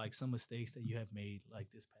think are like some mistakes that you have made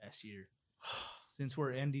like this past year? Since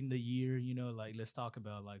we're ending the year, you know, like let's talk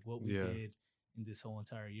about like what we Yeah. did in this whole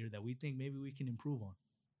entire year that we think maybe we can improve on.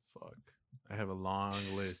 Fuck. I have a long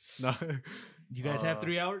list. No. You guys have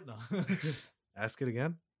 3 hours? No. Ask it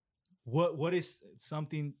again. what is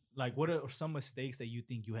something like what are some mistakes that you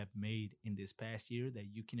think you have made in this past year that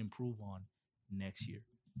you can improve on next year?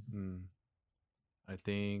 Hmm. I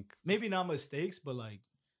think Maybe not mistakes, but like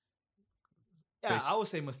yeah, I would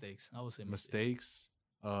say mistakes. I would say mistakes.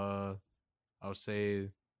 mistakes. I would say,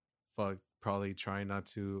 fuck, probably trying not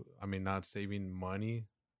to. I mean, not saving money.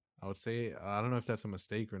 I would say I don't know if that's a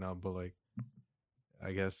mistake or not, but like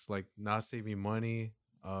I guess like not saving money.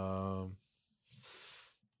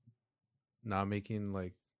 Not making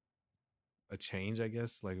like a change. I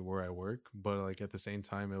guess like where I work, but like at the same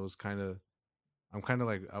time, it was kind of. I'm kind of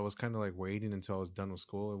like I was kind of like waiting until I was done with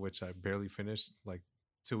school, which I barely finished like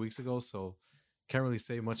 2 weeks ago. So can't really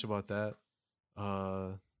say much about that.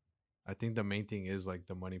 Uh, I think the main thing is like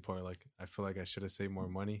the money part. Like I feel like I should have saved more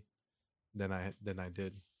money than I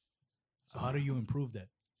did. So how do you improve that?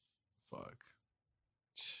 Fuck.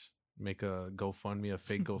 Make a GoFundMe, a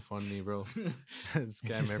fake GoFundMe, bro. Scam Just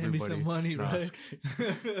everybody. send me some money, Nah,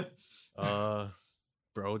 right?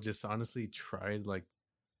 bro, just honestly tried like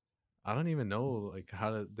I don't even know like how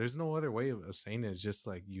to. There's no other way of saying it. It's just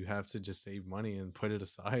like you have to just save money and put it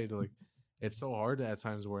aside. Like it's so hard at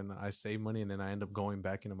times when I save money and then I end up going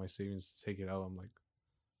back into my savings to take it out. I'm like,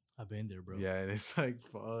 I've been there, bro. yeah, and it's like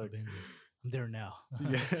I've fuck. been there. I'm there now.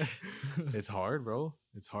 Yeah, it's hard, bro.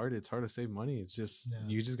 It's hard. It's hard to save money. It's just Yeah.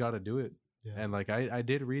 you just got to do it. Yeah. And like I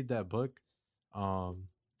did read that book,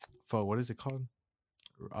 for what is it called?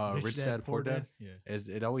 Rich Dad Poor Dad. Yeah.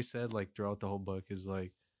 It always said like throughout the whole book is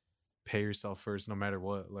like pay yourself first no matter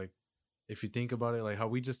what. Like if you think about it, like how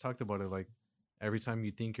we just talked about it, like every time you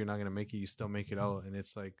think you're not gonna make it, you still make it out. And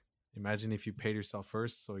it's like imagine if you paid yourself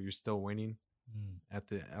first, so you're still winning at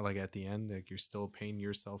the end, like you're still paying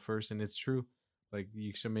yourself first. And it's true. Like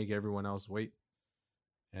you should make everyone else wait.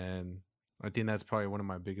 And I think that's probably one of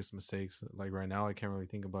my biggest mistakes. Like right now I can't really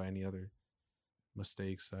think about any other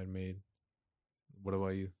mistakes I made. What about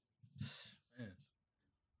you? Man.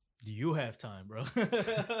 Do you have time, bro?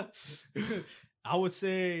 I would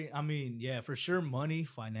say, I mean, yeah, for sure, money,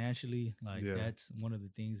 financially, like Yeah. that's one of the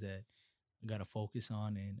things that I gotta focus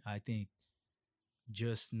on. And I think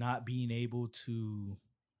just not being able to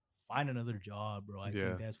find another job, bro. I Yeah.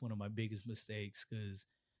 think that's one of my biggest mistakes because,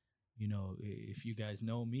 you know, if you guys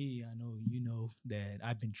know me, I know you know that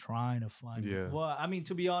I've been trying to find. Yeah. Well, I mean,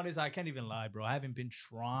 to be honest, I can't even lie, bro. I haven't been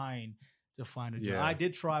trying to find a job. Yeah. I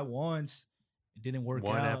did try once. It didn't work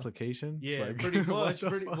One out. application? Yeah, Like, pretty what much. the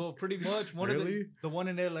Pretty fuck? pretty much. One of Really? the one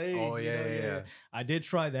in LA. Oh, you know, yeah. I did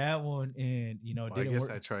try that one, and you know, it Well, I didn't guess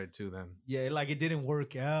work. I tried too then. Yeah, like it didn't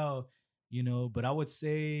work out. You know, but I would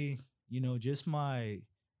say, you know, just my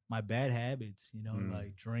bad habits. You know,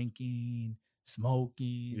 like drinking,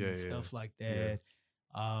 smoking, Yeah, and yeah, stuff like yeah. that.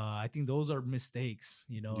 I think those are mistakes.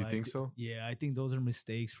 You know, You think so? Yeah, I think those are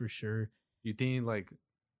mistakes for sure. You think like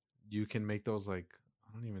you can make those like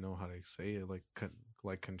I don't even know how to say it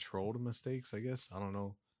like controlled mistakes, I guess. I don't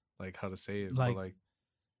know like how to say it, Like, but like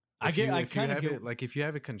I if get, you, I if you kind of have get it like if you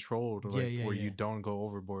have it controlled Yeah, like yeah, where yeah. you don't go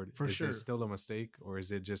overboard, For is sure. it still a mistake or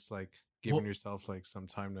is it just like giving Well- yourself like some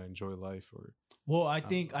time to enjoy life or Well, I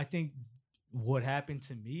think what happened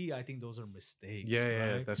to me, I think those are mistakes.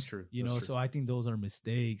 yeah, right? that's true. You That's know, true. so I think those are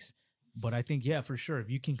mistakes. But I think, yeah, for sure, if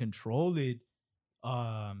you can control it,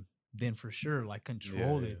 then for sure, like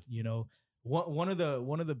control Yeah, it. You know, one of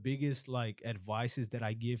the biggest like advices that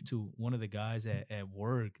I give to one of the guys at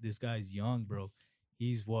work. This guy's young, bro.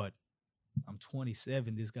 He's what? I'm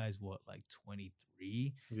 27. This guy's what, like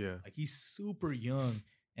 23? Yeah. Like he's super young,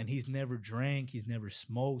 and he's never drank, he's never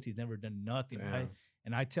smoked, he's never done nothing, right? Damn.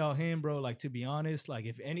 And I tell him, bro, like to be honest, like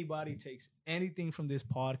if anybody takes anything from this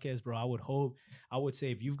podcast, bro, I would say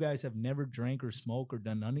if you guys have never drank or smoked or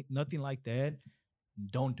done nothing like that,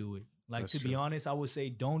 don't do it. Like That's to be true. honest, I would say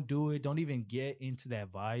don't do it. Don't even get into that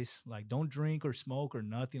vice. Like don't drink or smoke or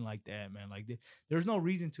nothing like that, man. Like there's no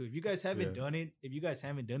reason to. If you guys haven't Yeah. done it, you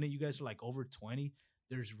guys are like over 20.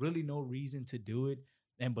 There's really no reason to do it.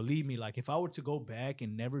 And believe me, like if I were to go back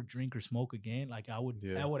and never drink or smoke again, like I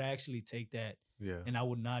Yeah. would actually take that Yeah. and I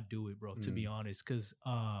would not do it, bro, to be honest. Cause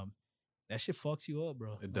that shit fucks you up,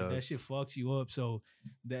 bro. It Like, that does. shit fucks you up. So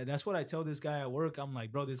that's what I tell this guy at work. I'm like,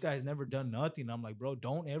 bro, this guy has never done nothing. I'm like, bro,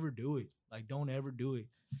 don't ever do it. Like, don't ever do it.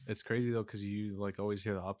 It's crazy though, because you like always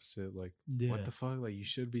hear the opposite. Like, Yeah. what the fuck? Like, you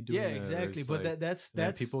should be doing Yeah, that, or exactly. it's But like- that's and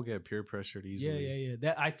then people get peer pressured yeah, easily. yeah.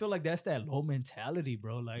 That I feel like that's that low mentality,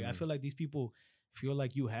 bro. Like I Mm. feel like these people feel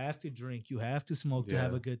like you have to drink, you have to smoke to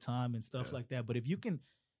have Yeah. a good time and stuff Yeah. like that. But if you can,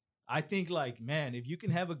 I think like, man, if you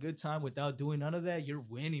can have a good time without doing none of that, you're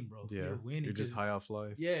winning, bro. Yeah, You're winning. You're just 'cause- high off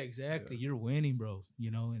life. Yeah, exactly. You're winning, bro.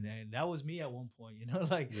 You know, and that was me at one point. You know,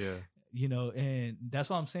 like Yeah. you know, and that's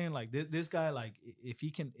what I'm saying. Like this guy, like if he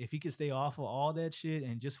can stay off of all that shit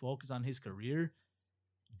and just focus on his career,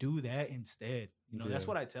 do that instead. You know, that's Yeah.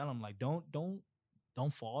 what I tell him. Like, don't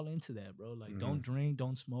fall into that, bro. Like, Mhm. don't drink,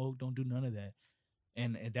 don't smoke, don't do none of that.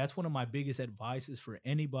 And that's one of my biggest advices for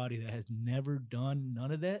anybody that has never done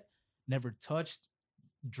none of that, never touched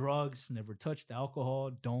drugs, never touched alcohol.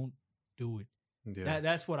 Don't do it. Yeah.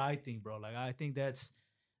 That's what I think, bro. Like, I think that's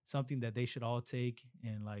something that they should all take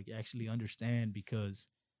and like actually understand, because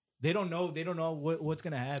they don't know what's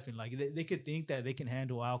gonna happen. Like they could think that they can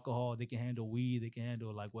handle alcohol, they can handle weed, they can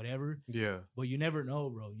handle like whatever, Yeah. but you never know,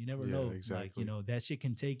 bro. You never Yeah, know. Like, exactly. you know, that shit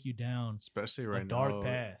can take you down Especially a right dark now.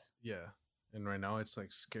 path. Yeah. And right now it's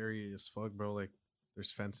like scary as fuck, bro. Like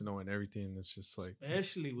there's fentanyl and everything. It's just like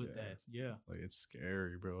Especially with yeah. that. Yeah. Like it's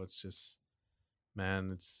scary, bro. It's just,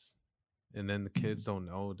 man, it's, and then the kids don't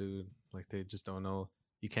know, dude. Like they just don't know.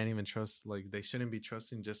 You can't even trust, like they shouldn't be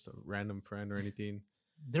trusting just a random friend or anything.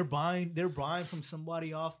 They're buying from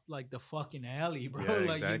somebody off like the fucking alley, bro. Yeah,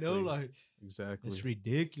 Like, you know, exactly. like Exactly. it's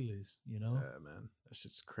ridiculous, you know? Yeah, man. That's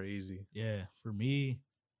just crazy. Yeah. For me.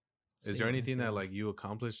 Is stay there on anything his that toes. like you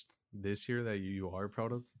accomplished this year that you are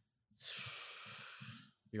proud of?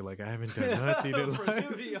 You're like, I haven't done nothing in Bro, life.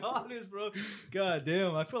 to be honest, bro. God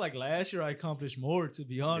damn. I feel like last year I accomplished more, to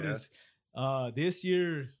be honest. This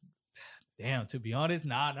year, damn, to be honest,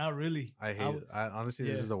 not really. I hate it. I honestly,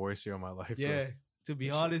 this yeah. is the worst year of my life. Yeah. Bro. To be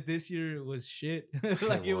For sure. honest, this year was shit.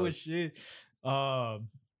 Like it was was. shit.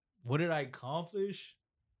 What did I accomplish?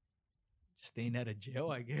 Staying out of jail,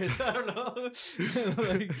 I guess. I don't know.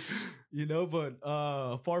 Like, you know, but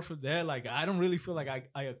apart from that, like I don't really feel like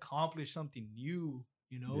I accomplished something new,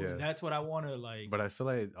 you know? Yeah. And that's what I want to like. But I feel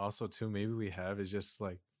like also too, maybe we have is just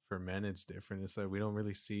like for men, it's different. It's like we don't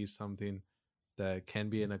really see something that can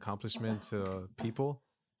be an accomplishment to people.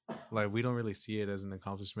 Like we don't really see it as an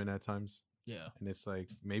accomplishment at times. Yeah. And it's like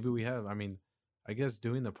maybe we have. I mean, I guess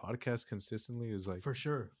doing the podcast consistently is like For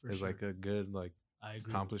sure. For is sure. like a good like I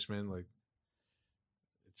agree. accomplishment. Like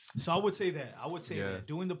it's So I would say that. I would say Yeah. that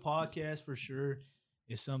doing the podcast for sure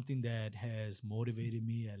is something that has motivated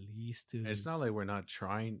me at least to. it's not like we're not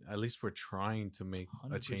trying. At least we're trying to make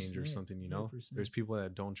a change or 100%, something. You know, 100%. there's people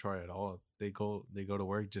that don't try at all. They go to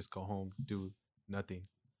work, just go home, do nothing.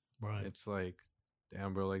 right. It's like,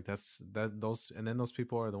 damn, bro. Like those, and then those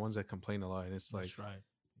people are the ones that complain a lot. And it's like That's right.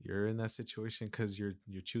 you're in that situation because you're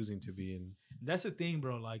choosing to be in. That's the thing,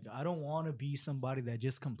 bro. Like, I don't want to be somebody that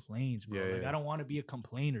just complains, bro. Yeah, Like, yeah. I don't want to be a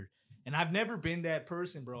complainer. And I've never been that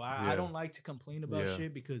person, bro. I Yeah. don't like to complain about Yeah.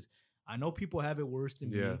 shit because I know people have it worse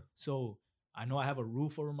than Yeah. me. So I know I have a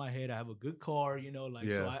roof over my head. I have a good car, you know, like,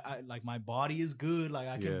 so Yeah. I like my body is good. Like,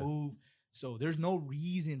 I can Yeah. move. So there's no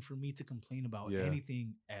reason for me to complain about Yeah.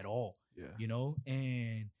 anything at all, Yeah. you know?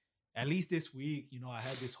 And at least this week, you know, I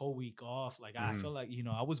had this whole week off. Like I Mhm. felt like, you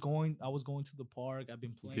know, I was going to the park. I've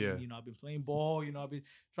been playing, Yeah. you know, I've been playing ball, you know, I've been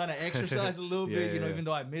trying to exercise a little Yeah, bit, you know, yeah. even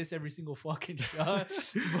though I miss every single fucking shot.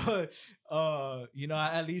 But you know,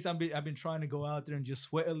 at least I've been trying to go out there and just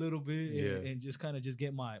sweat a little bit Yeah. and just kind of just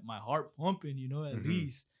get my heart pumping, you know, at Mhm.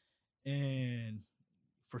 least. And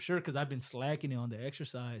for sure, because I've been slacking it on the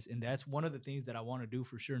exercise. And that's one of the things that I want to do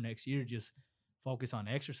for sure next year, just focus on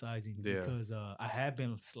exercising Yeah. because I have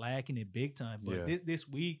been slacking it big time. But Yeah. this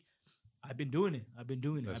week, I've been doing it. I've been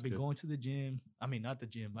doing it. That's I've been good. going to the gym. I mean, not the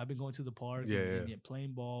gym. I've been going to the park Yeah, and yeah.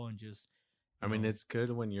 playing ball and just. I you mean, know, it's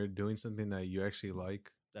good when you're doing something that you actually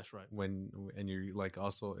like. that's right. And you're like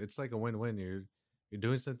also, it's like a win-win. You're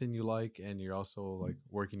doing something you like, and you're also like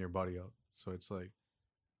working your body out. So it's like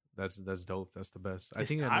that's dope. That's the best. I It's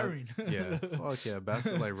think tiring. yeah, fuck yeah,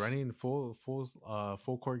 basketball, like running full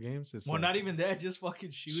court games. It's Well, like, not even that. Just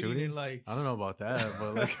fucking shooting and like. I don't know about that,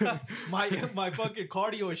 but like my fucking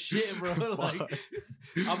cardio is shit, bro. Like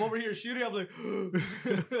Fuck. I'm over here shooting. I'm like,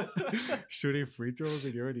 shooting free throws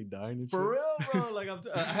and you're already dying and for shit. real, bro. Like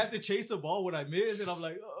I have to chase the ball when I miss, and I'm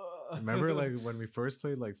like, Remember, like when we first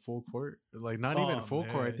played like full court, like not even Oh, full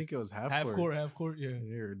court. I man. think it was half half court, yeah,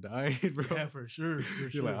 You're dying, bro. yeah, for sure, for You're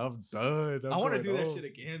sure. like, I'm done. I want to going do that home." shit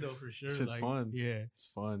again though, for sure. Shit's like, fun. Yeah, It's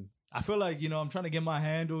fun. I feel like, you know, I'm trying to get my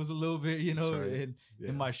handles a little bit, you That's know, right. and Yeah.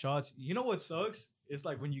 in my shots. You know what sucks? It's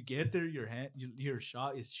like when you get there, your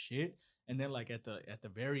shot is shit, and then like at the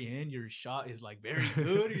very end, your shot is like very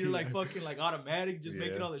good. And you're like Yeah. fucking like automatic, just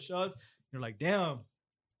making Yeah. all the shots. You're like, damn,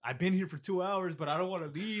 I've been here for 2 hours, but I don't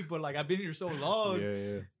want to leave. But like I've been here so long,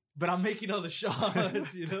 yeah. but I'm making all the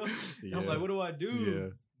shots, you know. And I'm Yeah. like, what do I do? Yeah.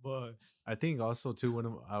 But I think also too, one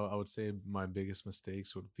of I would say my biggest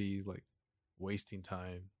mistakes would be like wasting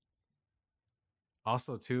time.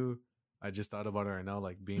 Also too, I just thought about it right now,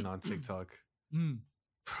 like being on TikTok. mm,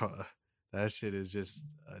 Bruh, That shit is just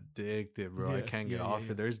addictive, bro. I Yeah, can't get yeah, off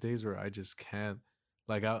yeah. it. There's days where I just can't.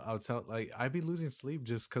 Like I'll tell, like I'd be losing sleep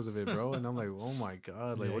just because of it, bro. And I'm like, oh my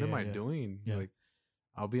god, like Yeah, what am yeah, I yeah. doing? Yeah. Like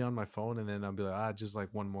I'll be on my phone and then I'll be like, just like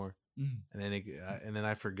one more, Mm. and then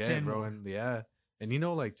I forget, 10 bro. more. And yeah, and you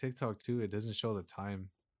know, like TikTok too, it doesn't show the time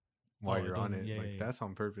while Oh, it you're on doesn't. it. Yeah, Like yeah, yeah. that's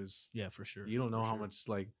on purpose. Yeah, for sure. You don't know for how sure. much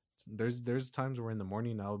like there's times where in the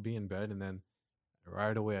morning I'll be in bed and then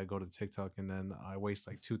right away I go to TikTok and then I waste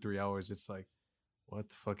like 2-3 hours. It's like, what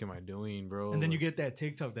the fuck am I doing, bro? And then you Like, get that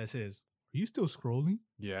TikTok that says, "Are you still scrolling?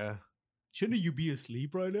 yeah. Shouldn't you be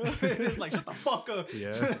asleep right now?" It's like, shut the fuck up.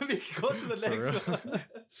 Yeah. Let me go to the For next real. one.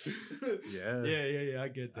 Yeah. yeah. I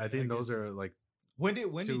get that. I think get those that. are like when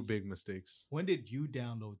two did big mistakes. when did you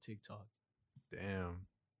download TikTok? Damn.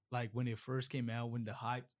 Like when it first came out, when the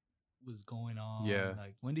hype was going on. Yeah.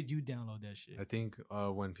 Like when did you download that shit? I think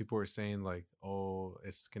when people were saying like, oh,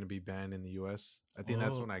 it's gonna be banned in the US, I think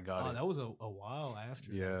that's Oh, when I got it. That was a while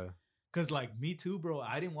after. Yeah. Cause like me too, bro.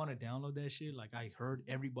 I didn't want to download that shit. Like I heard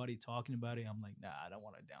everybody talking about it. I'm like, nah, I don't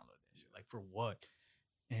want to download that shit. Like for what?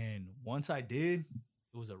 And once I did,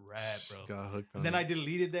 it was a wrap, bro. Got hooked on And then it. I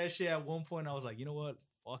deleted that shit at one point. I was like, you know what?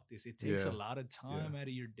 Fuck this. It takes Yeah. a lot of time out of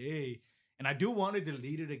your day. And I do want to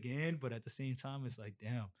delete it again, but at the same time, it's like,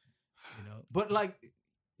 damn, you know. But like,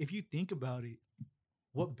 if you think about it,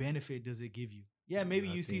 what benefit does it give you? Yeah, maybe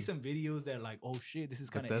you see Nothing. some videos that like, oh shit, this is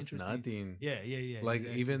But kind of that's interesting. nothing. Yeah. Like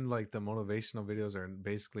exactly. even like the motivational videos are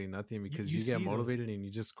basically nothing because you you get see those. motivated and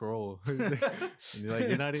you just scroll. And you're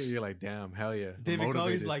like, you're like, damn, hell yeah. I'm David Coggy's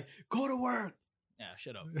motivated. like, go to work. Yeah,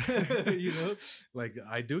 shut up. You know? Like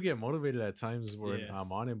I do get motivated at times where Yeah.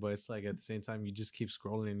 I'm on it, but it's like at the same time you just keep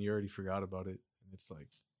scrolling and you already forgot about it. And it's like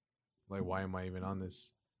why am I even on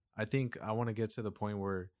this? I think I want to get to the point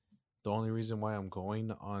where the only reason why I'm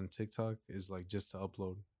going on TikTok is like just to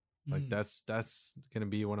upload. Like Mm. that's gonna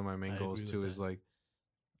be one of my main I goals agree too. with Is that. like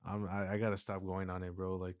I gotta stop going on it,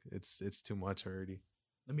 bro. Like it's too much already.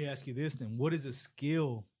 Let me ask you this then. What is a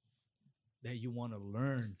skill that you want to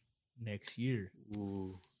learn next year?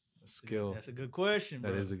 Ooh, a skill. That's a good question,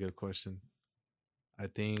 bro. That is a good question. I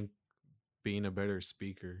think being a better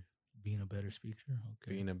speaker. Being a better speaker.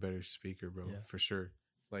 Okay. Being a better speaker, bro, Yeah. for sure.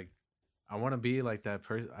 Like, I want to be like that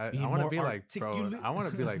person. I Being want to more be like, bro. articulate. I want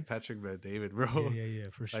to be like Patrick Bet David, bro. yeah,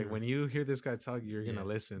 for sure. Like when you hear this guy talk, you're Yeah. gonna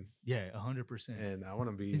listen, 100%. and I want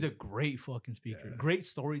to be. He's a great fucking speaker, Yeah. great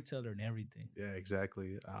storyteller, and everything. Yeah,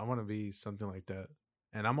 exactly. I want to be something like that,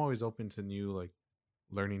 and I'm always open to new, like,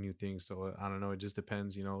 learning new things. So I don't know. It just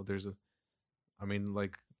depends. You know, I mean,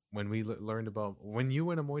 like when we learned about when you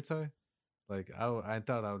went to Muay Thai, like I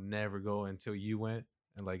thought I would never go until you went,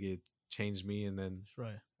 and like it changed me. And then That's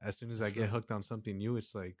right. as soon as I Sure. get hooked on something new,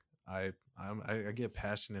 it's like I get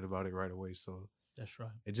passionate about it right away. So That's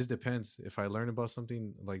right. it just depends. If I learn about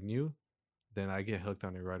something like new, then I get hooked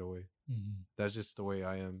on it right away. Mhm. That's just the way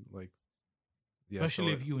I am. Like, yeah.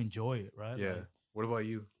 Especially so, if you enjoy it, right? yeah. Like, What about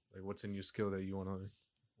you? Like, what's a new skill that you want to learn?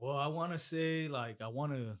 well, I want to say like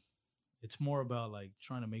it's more about like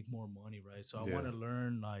trying to make more money, right? So I Yeah. want to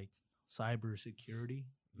learn like cybersecurity.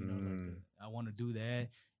 You know, Mm. I want to do that,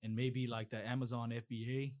 and maybe like the Amazon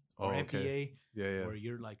FBA Oh, or okay. FDA, Yeah, where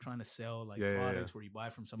you're like trying to sell like Yeah, yeah, yeah. products where you buy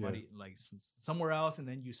from somebody like somewhere else and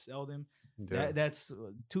then you sell them. yeah. That's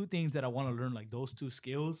two things that I want to learn, like those two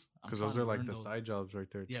skills. I'm Because trying those to are like learn the those. side jobs right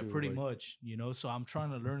there Yeah, too. pretty like, much, you know. So I'm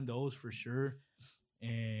trying to learn those for sure.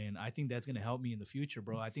 And I think that's gonna help me in the future,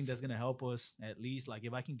 bro. I think that's gonna help us at least, like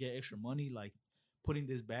if I can get extra money, like putting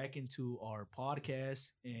this back into our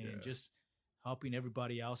podcast and Yeah. just helping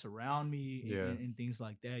everybody else around me and, Yeah. and things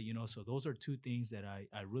like that, you know. So those are two things that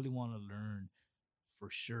I really want to learn for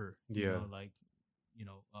sure. You Yeah. know, like, you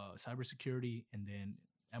know, cybersecurity and then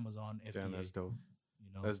Amazon FDA. Damn, that's dope.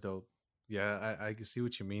 You know, That's dope. Yeah, I can see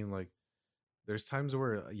what you mean. Like, there's times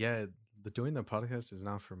where, doing the podcast is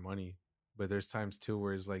not for money, but there's times too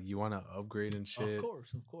where it's like you want to upgrade and shit, of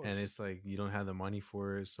course. and it's like you don't have the money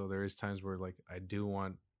for it. So there is times where like I do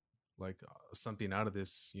want like something out of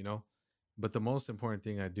this, you know. But the most important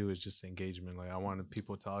thing I do is just engagement. Like I want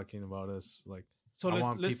people talking about us. Like so I let's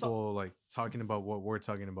want let's people like talking about what we're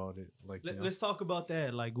talking about. It like you know? Let's talk about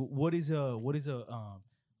that. Like, what is a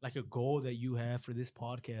like a goal that you have for this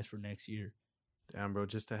podcast for next year? Damn, bro,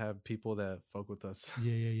 just to have people that fuck with us.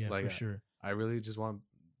 Yeah, Like, for sure. I really just want,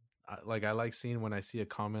 I like seeing when I see a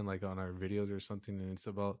comment like on our videos or something, and it's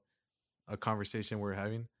about a conversation we're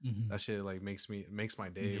having. Mhm. That shit like makes my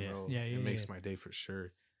day, Yeah, bro. yeah, It makes yeah. my day for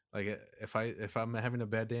sure. Like if I'm having a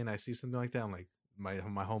bad day and I see something like that, I'm like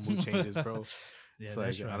my whole mood changes, bro. Yeah, It's like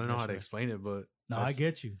that's right, I don't know how that's to right. explain it, but No, I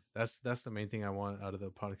get you. that's the main thing I want out of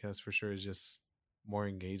the podcast for sure is just more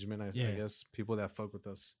engagement. I Yeah. guess people that fuck with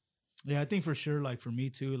us. Yeah, I think for sure, like for me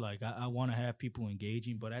too, like I want to have people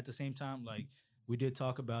engaging, but at the same time, like we did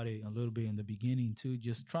talk about it a little bit in the beginning too,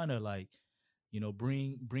 just trying to like,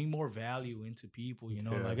 bring more value into people, Yeah.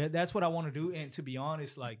 like that's what I want to do. And to be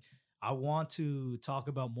honest, like I want to talk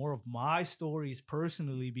about more of my stories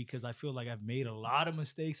personally because I feel like I've made a lot of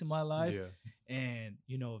mistakes in my life. Yeah. And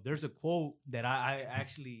there's a quote that I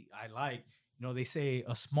actually I like. They say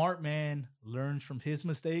a smart man learns from his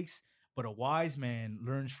mistakes, but a wise man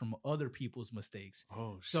learns from other people's mistakes.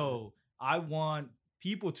 Oh, shit. So I want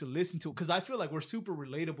people to listen to, because I feel like we're super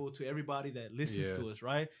relatable to everybody that listens Yeah. to us,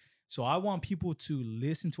 right? So I want people to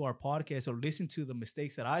listen to our podcast or listen to the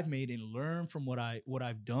mistakes that I've made and learn from what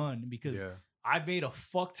I've done, because Yeah. I've made a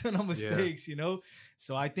fuck ton of mistakes,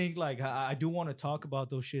 So I think like I do want to talk about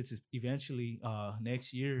those shits eventually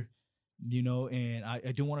next year, and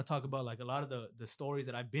I do want to talk about like a lot of the stories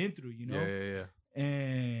that I've been through, Yeah.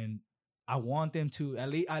 and I want them to at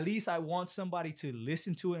least I want somebody to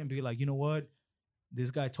listen to it and be like, you know what,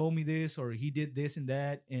 this guy told me this or he did this and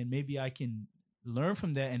that, and maybe I can learn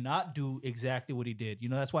from that and not do exactly what he did.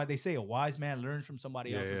 That's why they say a wise man learns from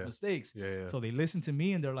somebody else's mistakes. Yeah. So they listen to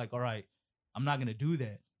me and they're like, all right, I'm not gonna do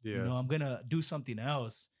that. Yeah. I'm gonna do something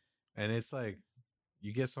else. And it's like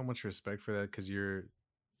you get so much respect for that because you're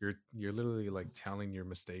literally like telling your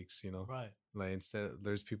mistakes, Right. Like instead,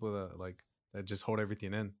 there's people that just hold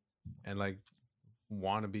everything in and like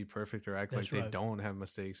want to be perfect or act That's like right. they don't have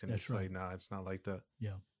mistakes, and That's it's right. like, nah, it's not like that.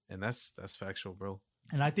 Yeah. And that's factual, bro.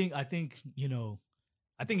 And I think I think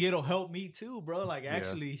it'll help me too, bro. Like Yeah.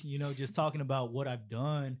 actually, just talking about what I've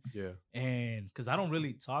done, Yeah. and because I don't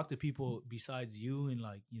really talk to people besides you and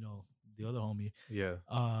like the other homie. Yeah.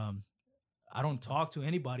 I don't talk to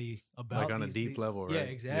anybody about Like on a deep level, right? Yeah,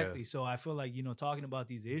 exactly. So I feel like talking about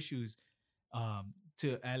these issues,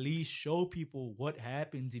 to at least show people what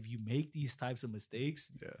happens if you make these types of mistakes,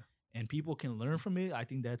 Yeah. and people can learn from it. I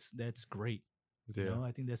think that's great. Yeah.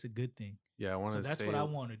 I think that's a good thing. Yeah. I want So to that's say what I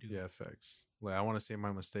want to do. Yeah, facts. Like I want to say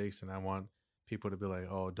my mistakes, and I want people to be like,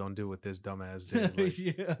 "Oh, don't do what this dumbass did." Like,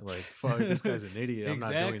 yeah. like fuck, this guy's an idiot. I'm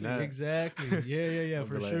not doing that. Exactly. Yeah, I'll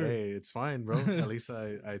for be like, sure. hey, it's fine, bro. At least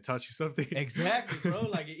I taught you something. Exactly, bro.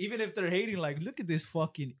 Like even if they're hating, like look at this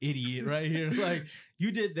fucking idiot right here. Like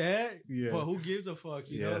you did that, Yeah. but who gives a fuck?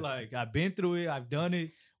 You Yeah. know, like I've been through it, I've done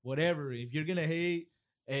it, whatever. If you're gonna hate,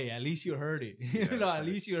 hey, at least you heard it. Yeah, At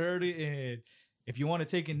least you facts. heard it. And if you want to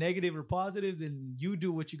take it negative or positive, then you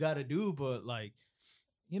do what you gotta do. But like,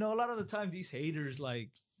 a lot of the times these haters, like,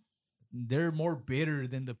 they're more bitter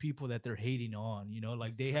than the people that they're hating on.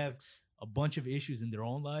 Like they have a bunch of issues in their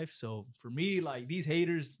own life. So for me, like these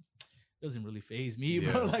haters doesn't really phase me,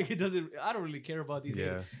 bro. Yeah. Like it doesn't. I don't really care about these Yeah.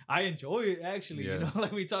 haters. I enjoy it actually. Yeah.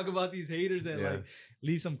 Like we talk about these haters that Yeah. like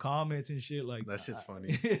leave some comments and shit. Like That shit's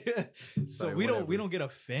funny. So like, we whatever. don't get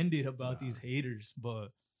offended about Nah. these haters, but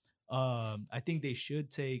I think they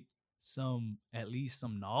should take at least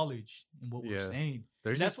some knowledge in what we're Yeah. saying.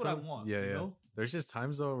 There's And that's just what I some- want. Yeah, you yeah. know? There's just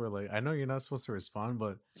times though where like I know you're not supposed to respond,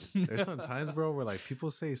 but there's some times, bro, where like people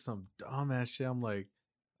say some dumb ass shit. I'm like,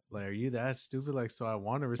 are you that stupid? Like, so I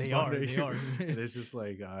want to respond. They to you. are. And it's just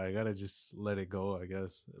like I gotta just let it go, I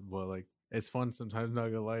guess. But like, it's fun sometimes. Not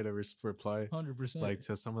gonna lie to reply 100%. like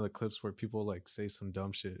to some of the clips where people like say some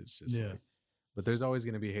dumb shit. It's just Yeah. like, but there's always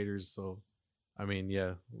gonna be haters. So, I mean,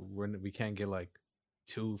 yeah, we can't get like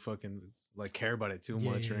too fucking like care about it too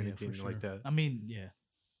much or for anything sure. like that. I mean, yeah.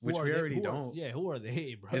 Who Which are we they- already who are- don't. Yeah, who are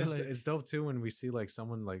they, bro? It's, Like, it's dope too when we see like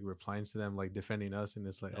someone like replying to them like defending us, and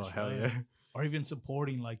it's like, oh That's hell right. yeah. or even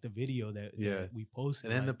supporting like the video that Yeah. we posted.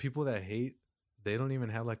 And then the like, people that hate, they don't even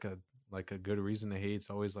have like a good reason to hate. It's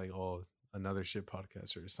always like, oh, another shit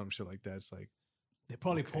podcast or some shit like that. It's like, they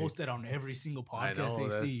probably okay. post that on every single I podcast know they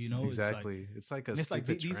that- see. exactly. It's like a It's like,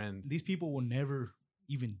 stupid these trend. these people will never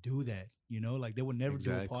even do that. Like they would never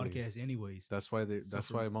Exactly. do a podcast anyways. That's why So that's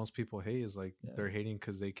for- why most people hate is like Yeah. they're hating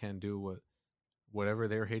because they can't do whatever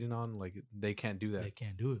they're hating on. Like they can't do that. They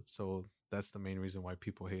can't do it So that's the main reason why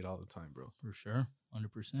people hate all the time, bro. for sure.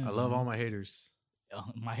 100%. I love all my haters.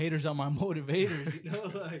 my haters are my motivators,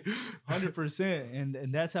 like 100%.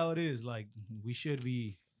 And that's how it is. Like we should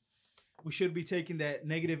be taking that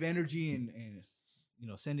negative energy and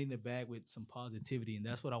sending it back with some positivity. And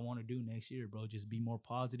that's what I want to do next year, bro. Just be more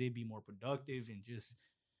positive, be more productive, and just,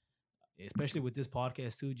 especially with this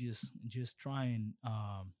podcast too, just try and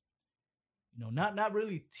not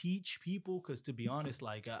really teach people, because to be honest,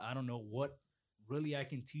 like I don't know what really I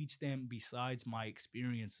can teach them besides my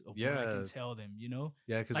experience of what I Yeah. can tell them,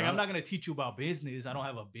 Yeah, because like I'm not gonna teach you about business. I don't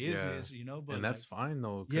have a business, but and that's like, fine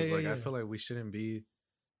though, Yeah, because yeah, like yeah. I feel like we shouldn't be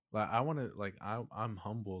like, I want to like I'm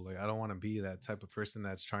humble. Like I don't want to be that type of person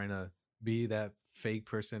that's trying to be that fake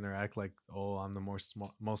person or act like, oh, I'm the most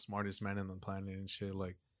smartest man on the planet and shit.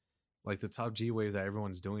 Like the top G wave that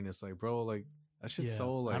everyone's doing. It's like, bro, like that shit's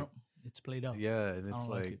so I like, don't. It's played out. yeah, and I it's don't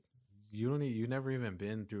like like it. you never even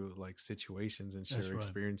been through like situations and shit That's or right.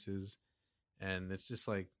 experiences, and it's just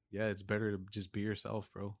like, yeah, it's better to just be yourself,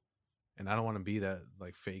 bro. And I don't want to be that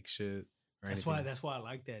like fake shit or That's anything. why I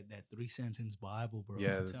like that 3 sentence Bible, bro.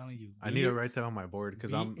 Yeah, I'm telling you. I need to write that on my board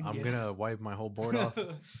because I'm yeah. gonna wipe my whole board off, That's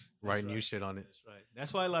write new right. shit on it. That's right.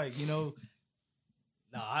 That's why, like, nah,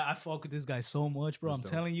 I fuck with this guy so much, bro. That's I'm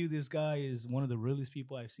dope. telling you, this guy is one of the realest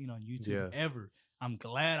people I've seen on YouTube Yeah. ever. I'm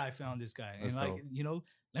glad I found this guy. That's and like, dope.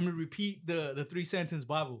 let me repeat the 3 sentence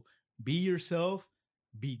Bible. Be yourself,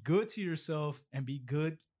 be good to yourself, and be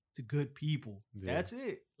good to good people. Yeah. That's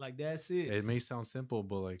it. Like, that's it. It may sound simple,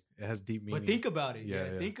 but like it has deep meaning. But think about it. Yeah,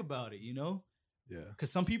 Yeah, yeah. think about it, Yeah,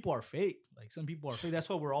 Because some people are fake. Like, some people are fake. That's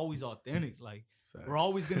why we're always authentic. Like, facts. we're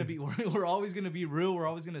always gonna be we're always gonna be real. We're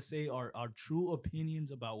always gonna say our true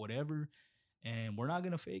opinions about whatever, and we're not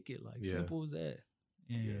gonna fake it. Like, Yeah. simple as that.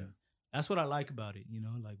 And Yeah. that's what I like about it.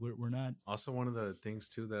 Like, we're not. Also, one of the things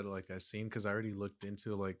too that like I seen because I already looked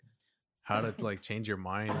into like how to like change your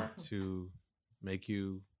mind to make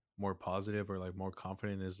you more positive or like more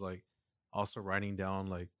confident is like also writing down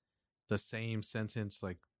like the same sentence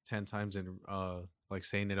like 10 times and like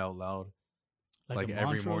saying it out loud. Like a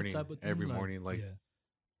every mantra morning, type of thing. every morning, like, yeah.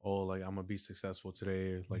 oh, like I'm gonna be successful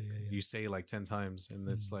today. Like yeah. you say like 10 times, and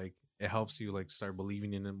it's Mhm. like it helps you like start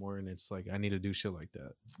believing in it more. And it's like I need to do shit like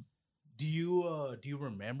that. Do you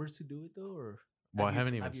remember to do it though, or Well, I have you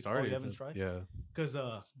haven't tr- even have you- started. you haven't but- tried? Yeah, Because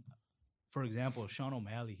for example, Sean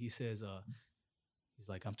O'Malley, he says he's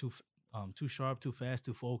like, I'm too sharp, too fast,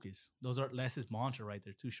 too focused. That's his mantra right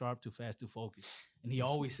there. Too sharp, too fast, too focused. And he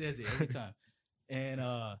always says it every time. And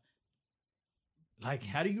like,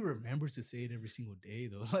 how do you remember to say it every single day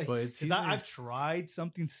though? Like, But it's because easy. I've tried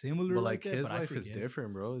something similar, but like that, his but I life is forget.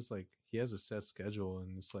 different, bro. It's like he has a set schedule,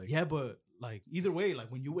 and it's like Yeah, but like either way,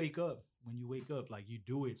 like when you wake up, like you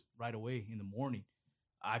do it right away in the morning.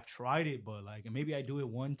 I've tried it, but like maybe I do it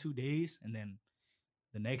 1-2 days, and then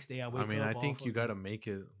the next day I wake up. I mean, I think all you fucking- got to make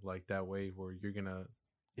it like that way where you're gonna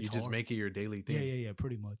It's you just hard. make it your daily thing. Yeah,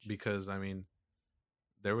 pretty much. Because I mean,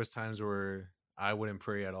 there was times where I wouldn't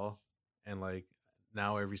pray at all, and like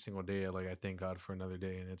now every single day, like I thank God for another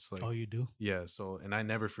day, and it's like Oh, you do? yeah. So and I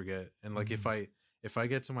never forget, and like Mhm. if I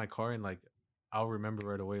get to my car and like I'll remember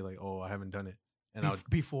right away, like oh I haven't done it, and I'll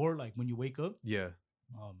Before, like when you wake up. yeah.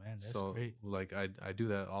 Oh man, that's So great. like I do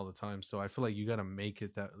that all the time. So I feel like you gotta make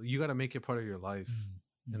it part of your life,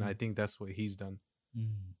 Mm, and I think that's what he's done.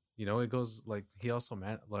 mm. You know, it goes like he also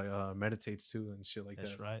meditates too and shit like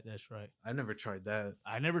That's that. right. That's right. I never tried that.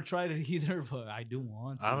 I never tried it either, but I do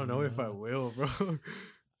want to. I don't know if I will, bro.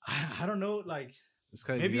 I don't know. Like It's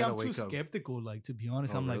kind maybe I'm too skeptical. Like, to be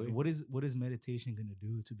honest, Oh, I'm really? like, what is meditation gonna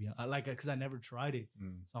do? To be like, because I never tried it,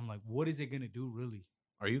 so I'm like, what is it gonna do really?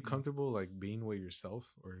 Are you comfortable like being with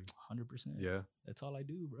yourself or 100%. yeah? That's all I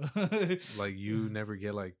do, bro. Like you never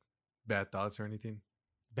get like bad thoughts or anything?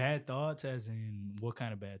 Bad thoughts, as in what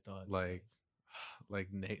kind of bad thoughts? I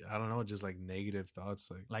don't know, just like negative thoughts,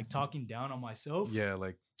 like talking down on myself. yeah,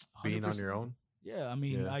 like being on your 100%. own. Yeah, I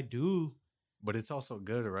mean, Yeah. I do. But it's also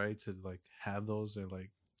good, right, to like have those or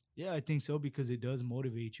like Yeah, I think so, because it does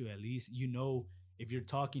motivate you. At least if you're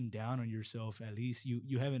talking down on yourself, at least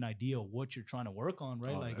you have an idea of what you're trying to work on,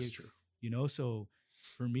 right? oh, Like, that's true. So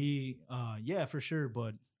for me, yeah, for sure.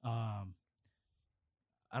 But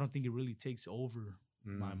I don't think it really takes over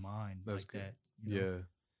my mind that's like good. that. Yeah,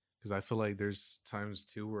 because I feel like there's times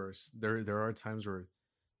too where there are times where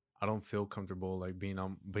I don't feel comfortable like being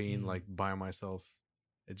Mhm. like by myself.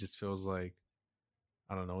 It just feels like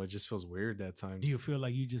I don't know. It just feels weird at times. Do you feel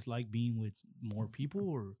like you just like being with more people,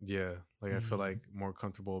 or Yeah, like I feel Mm. like more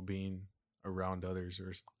comfortable being around others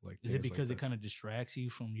or like. is it things because like it kind of distracts you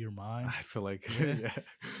from your that. mind? I feel like Yeah. yeah.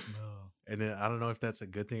 No. And then, I don't know if that's a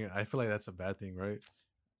good thing. I feel like that's a bad thing, right?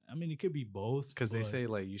 I mean, it could be both. Because they but say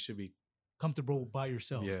like you should be, comfortable by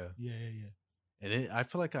yourself. Yeah. Yeah. and I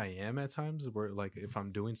feel like I am at times where like if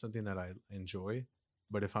I'm doing something that I enjoy,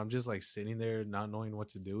 but if I'm just like sitting there not knowing what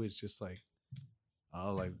to do, it's just like,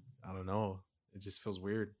 oh, like I don't know. It just feels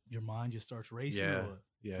weird. Your mind just starts racing. Yeah. or what?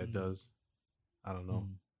 Yeah, it Mm. does. I don't know.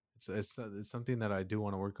 Mm. It's something that I do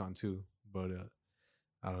want to work on too, but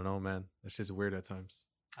I don't know, man. It's just weird at times.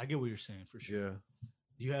 I get what you're saying for sure. Yeah.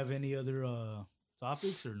 Do you have any other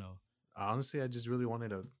topics or no? Honestly, I just really wanted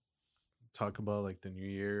to talk about like the new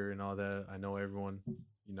year and all that. I know everyone,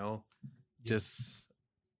 Yeah. just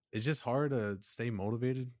it's just hard to stay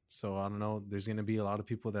motivated. So I don't know. There's gonna be a lot of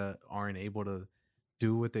people that aren't able to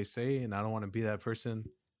do what they say, and I don't want to be that person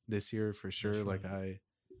this year for sure. That's Like right.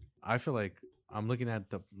 I feel like I'm looking at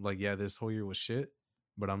the like yeah, this whole year was shit,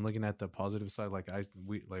 but I'm looking at the positive side. Like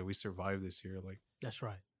we survived this year. Like That's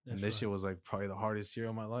right. and That's this right. year was like probably the hardest year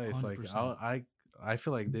of my life. Like 100%. I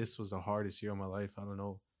feel like this was the hardest year of my life. I don't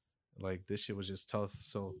know. Like this shit was just tough.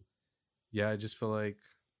 So yeah, I just feel like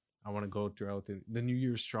I want to go throughout the new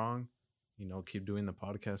year strong. You know, keep doing the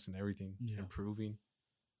podcast and everything, Yeah. improving.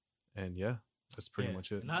 And yeah, that's pretty Yeah.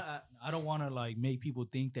 much it. And I don't want to like make people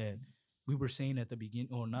think that we were saying at the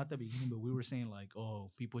beginning, or not the beginning, but we were saying like,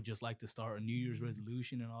 oh, people just like to start a New Year's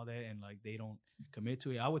resolution and all that, and like they don't commit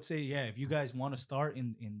to it. I would say, yeah, if you guys want to start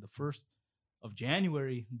in the 1st of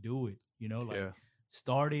January, do it. You know, like Yeah.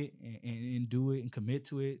 start it and do it and commit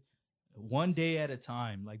to it one day at a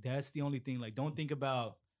time. Like that's the only thing. Like don't think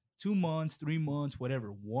about 2 months, 3 months, whatever.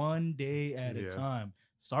 One day at a Yeah. time.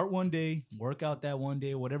 Start one day, work out that one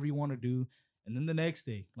day, whatever you want to do, and then the next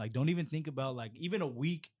day. Like don't even think about like even a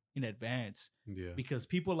week in advance, Yeah. because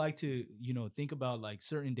people like to, you know, think about like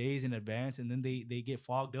certain days in advance, and then they get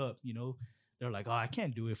fogged up, you know. They're like, oh, I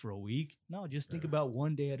can't do it for a week. No, just think Yeah. about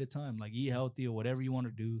one day at a time. Like eat healthy or whatever you want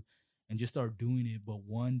to do, and just start doing it, but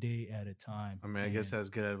one day at a time. I mean, I guess And that's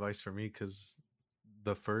good advice for me because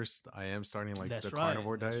the first I am starting like That's the right,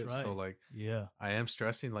 carnivore that's diet. So right. like yeah, I am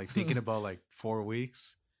stressing, like thinking about like 4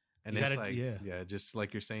 weeks. And You it's gotta- like yeah. yeah, just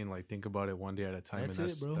like you're saying, like think about it one day at a time. That's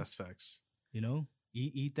and it, bro. that's facts. you know,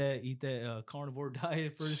 eat that carnivore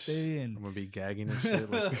diet first day, and I'm gonna be gagging and shit.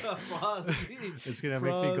 Like, Probably. it's gonna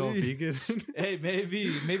make me go Probably. vegan. Hey,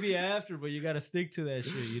 maybe after, but you got to stick to that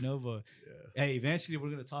shit, you know. But Yeah. hey, eventually we're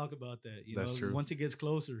gonna talk about that. You That's know, true. once it gets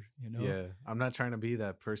closer, you know. Yeah, I'm not trying to be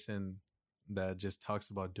that person that just talks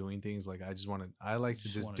about doing things. Like I just want to. I like to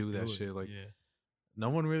just wanna do that it. shit. Like yeah, no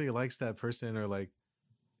one really likes that person, or like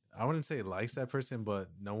I wouldn't say likes that person, but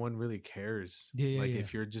no one really cares. Yeah, like yeah.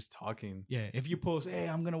 if you're just talking, yeah. If you post, hey,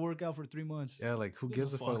 I'm gonna work out for 3 months. yeah, like who Who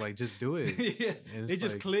gives a fuck? Like just do it. yeah, And they it's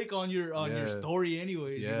just like- click on your Yeah. story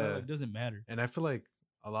anyways. You know, Yeah. it doesn't matter. And I feel like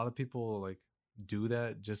a lot of people like do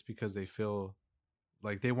that just because they feel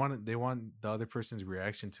like they want the other person's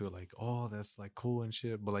reaction to it, like, oh, that's like cool and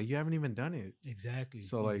shit. But like you haven't even done it. Exactly.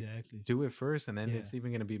 So, like, exactly. Do it first, and then Yeah. it's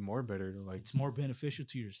even gonna be more better. Like It's more beneficial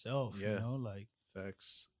to yourself. Yeah. You know, like.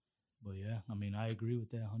 facts. But yeah, I mean, I agree with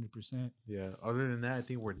that 100%. Yeah. Other than that, I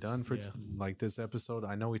think we're done for Yeah. like this episode.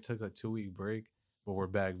 I know we took a 2-week break, but we're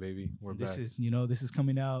back, baby. We're This back. this is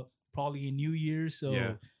coming out probably in New Year's. So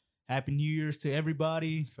Yeah. happy New Year's to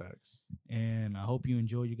everybody. Facts. And I hope you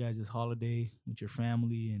enjoy you guys this holiday with your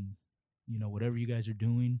family and, you know, whatever you guys are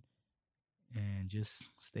doing. And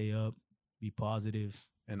just stay up, be positive,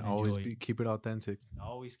 And Enjoy. always keep it authentic.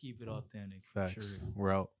 always keep it authentic. For Facts. sure.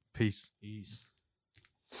 We're out. Peace. Peace.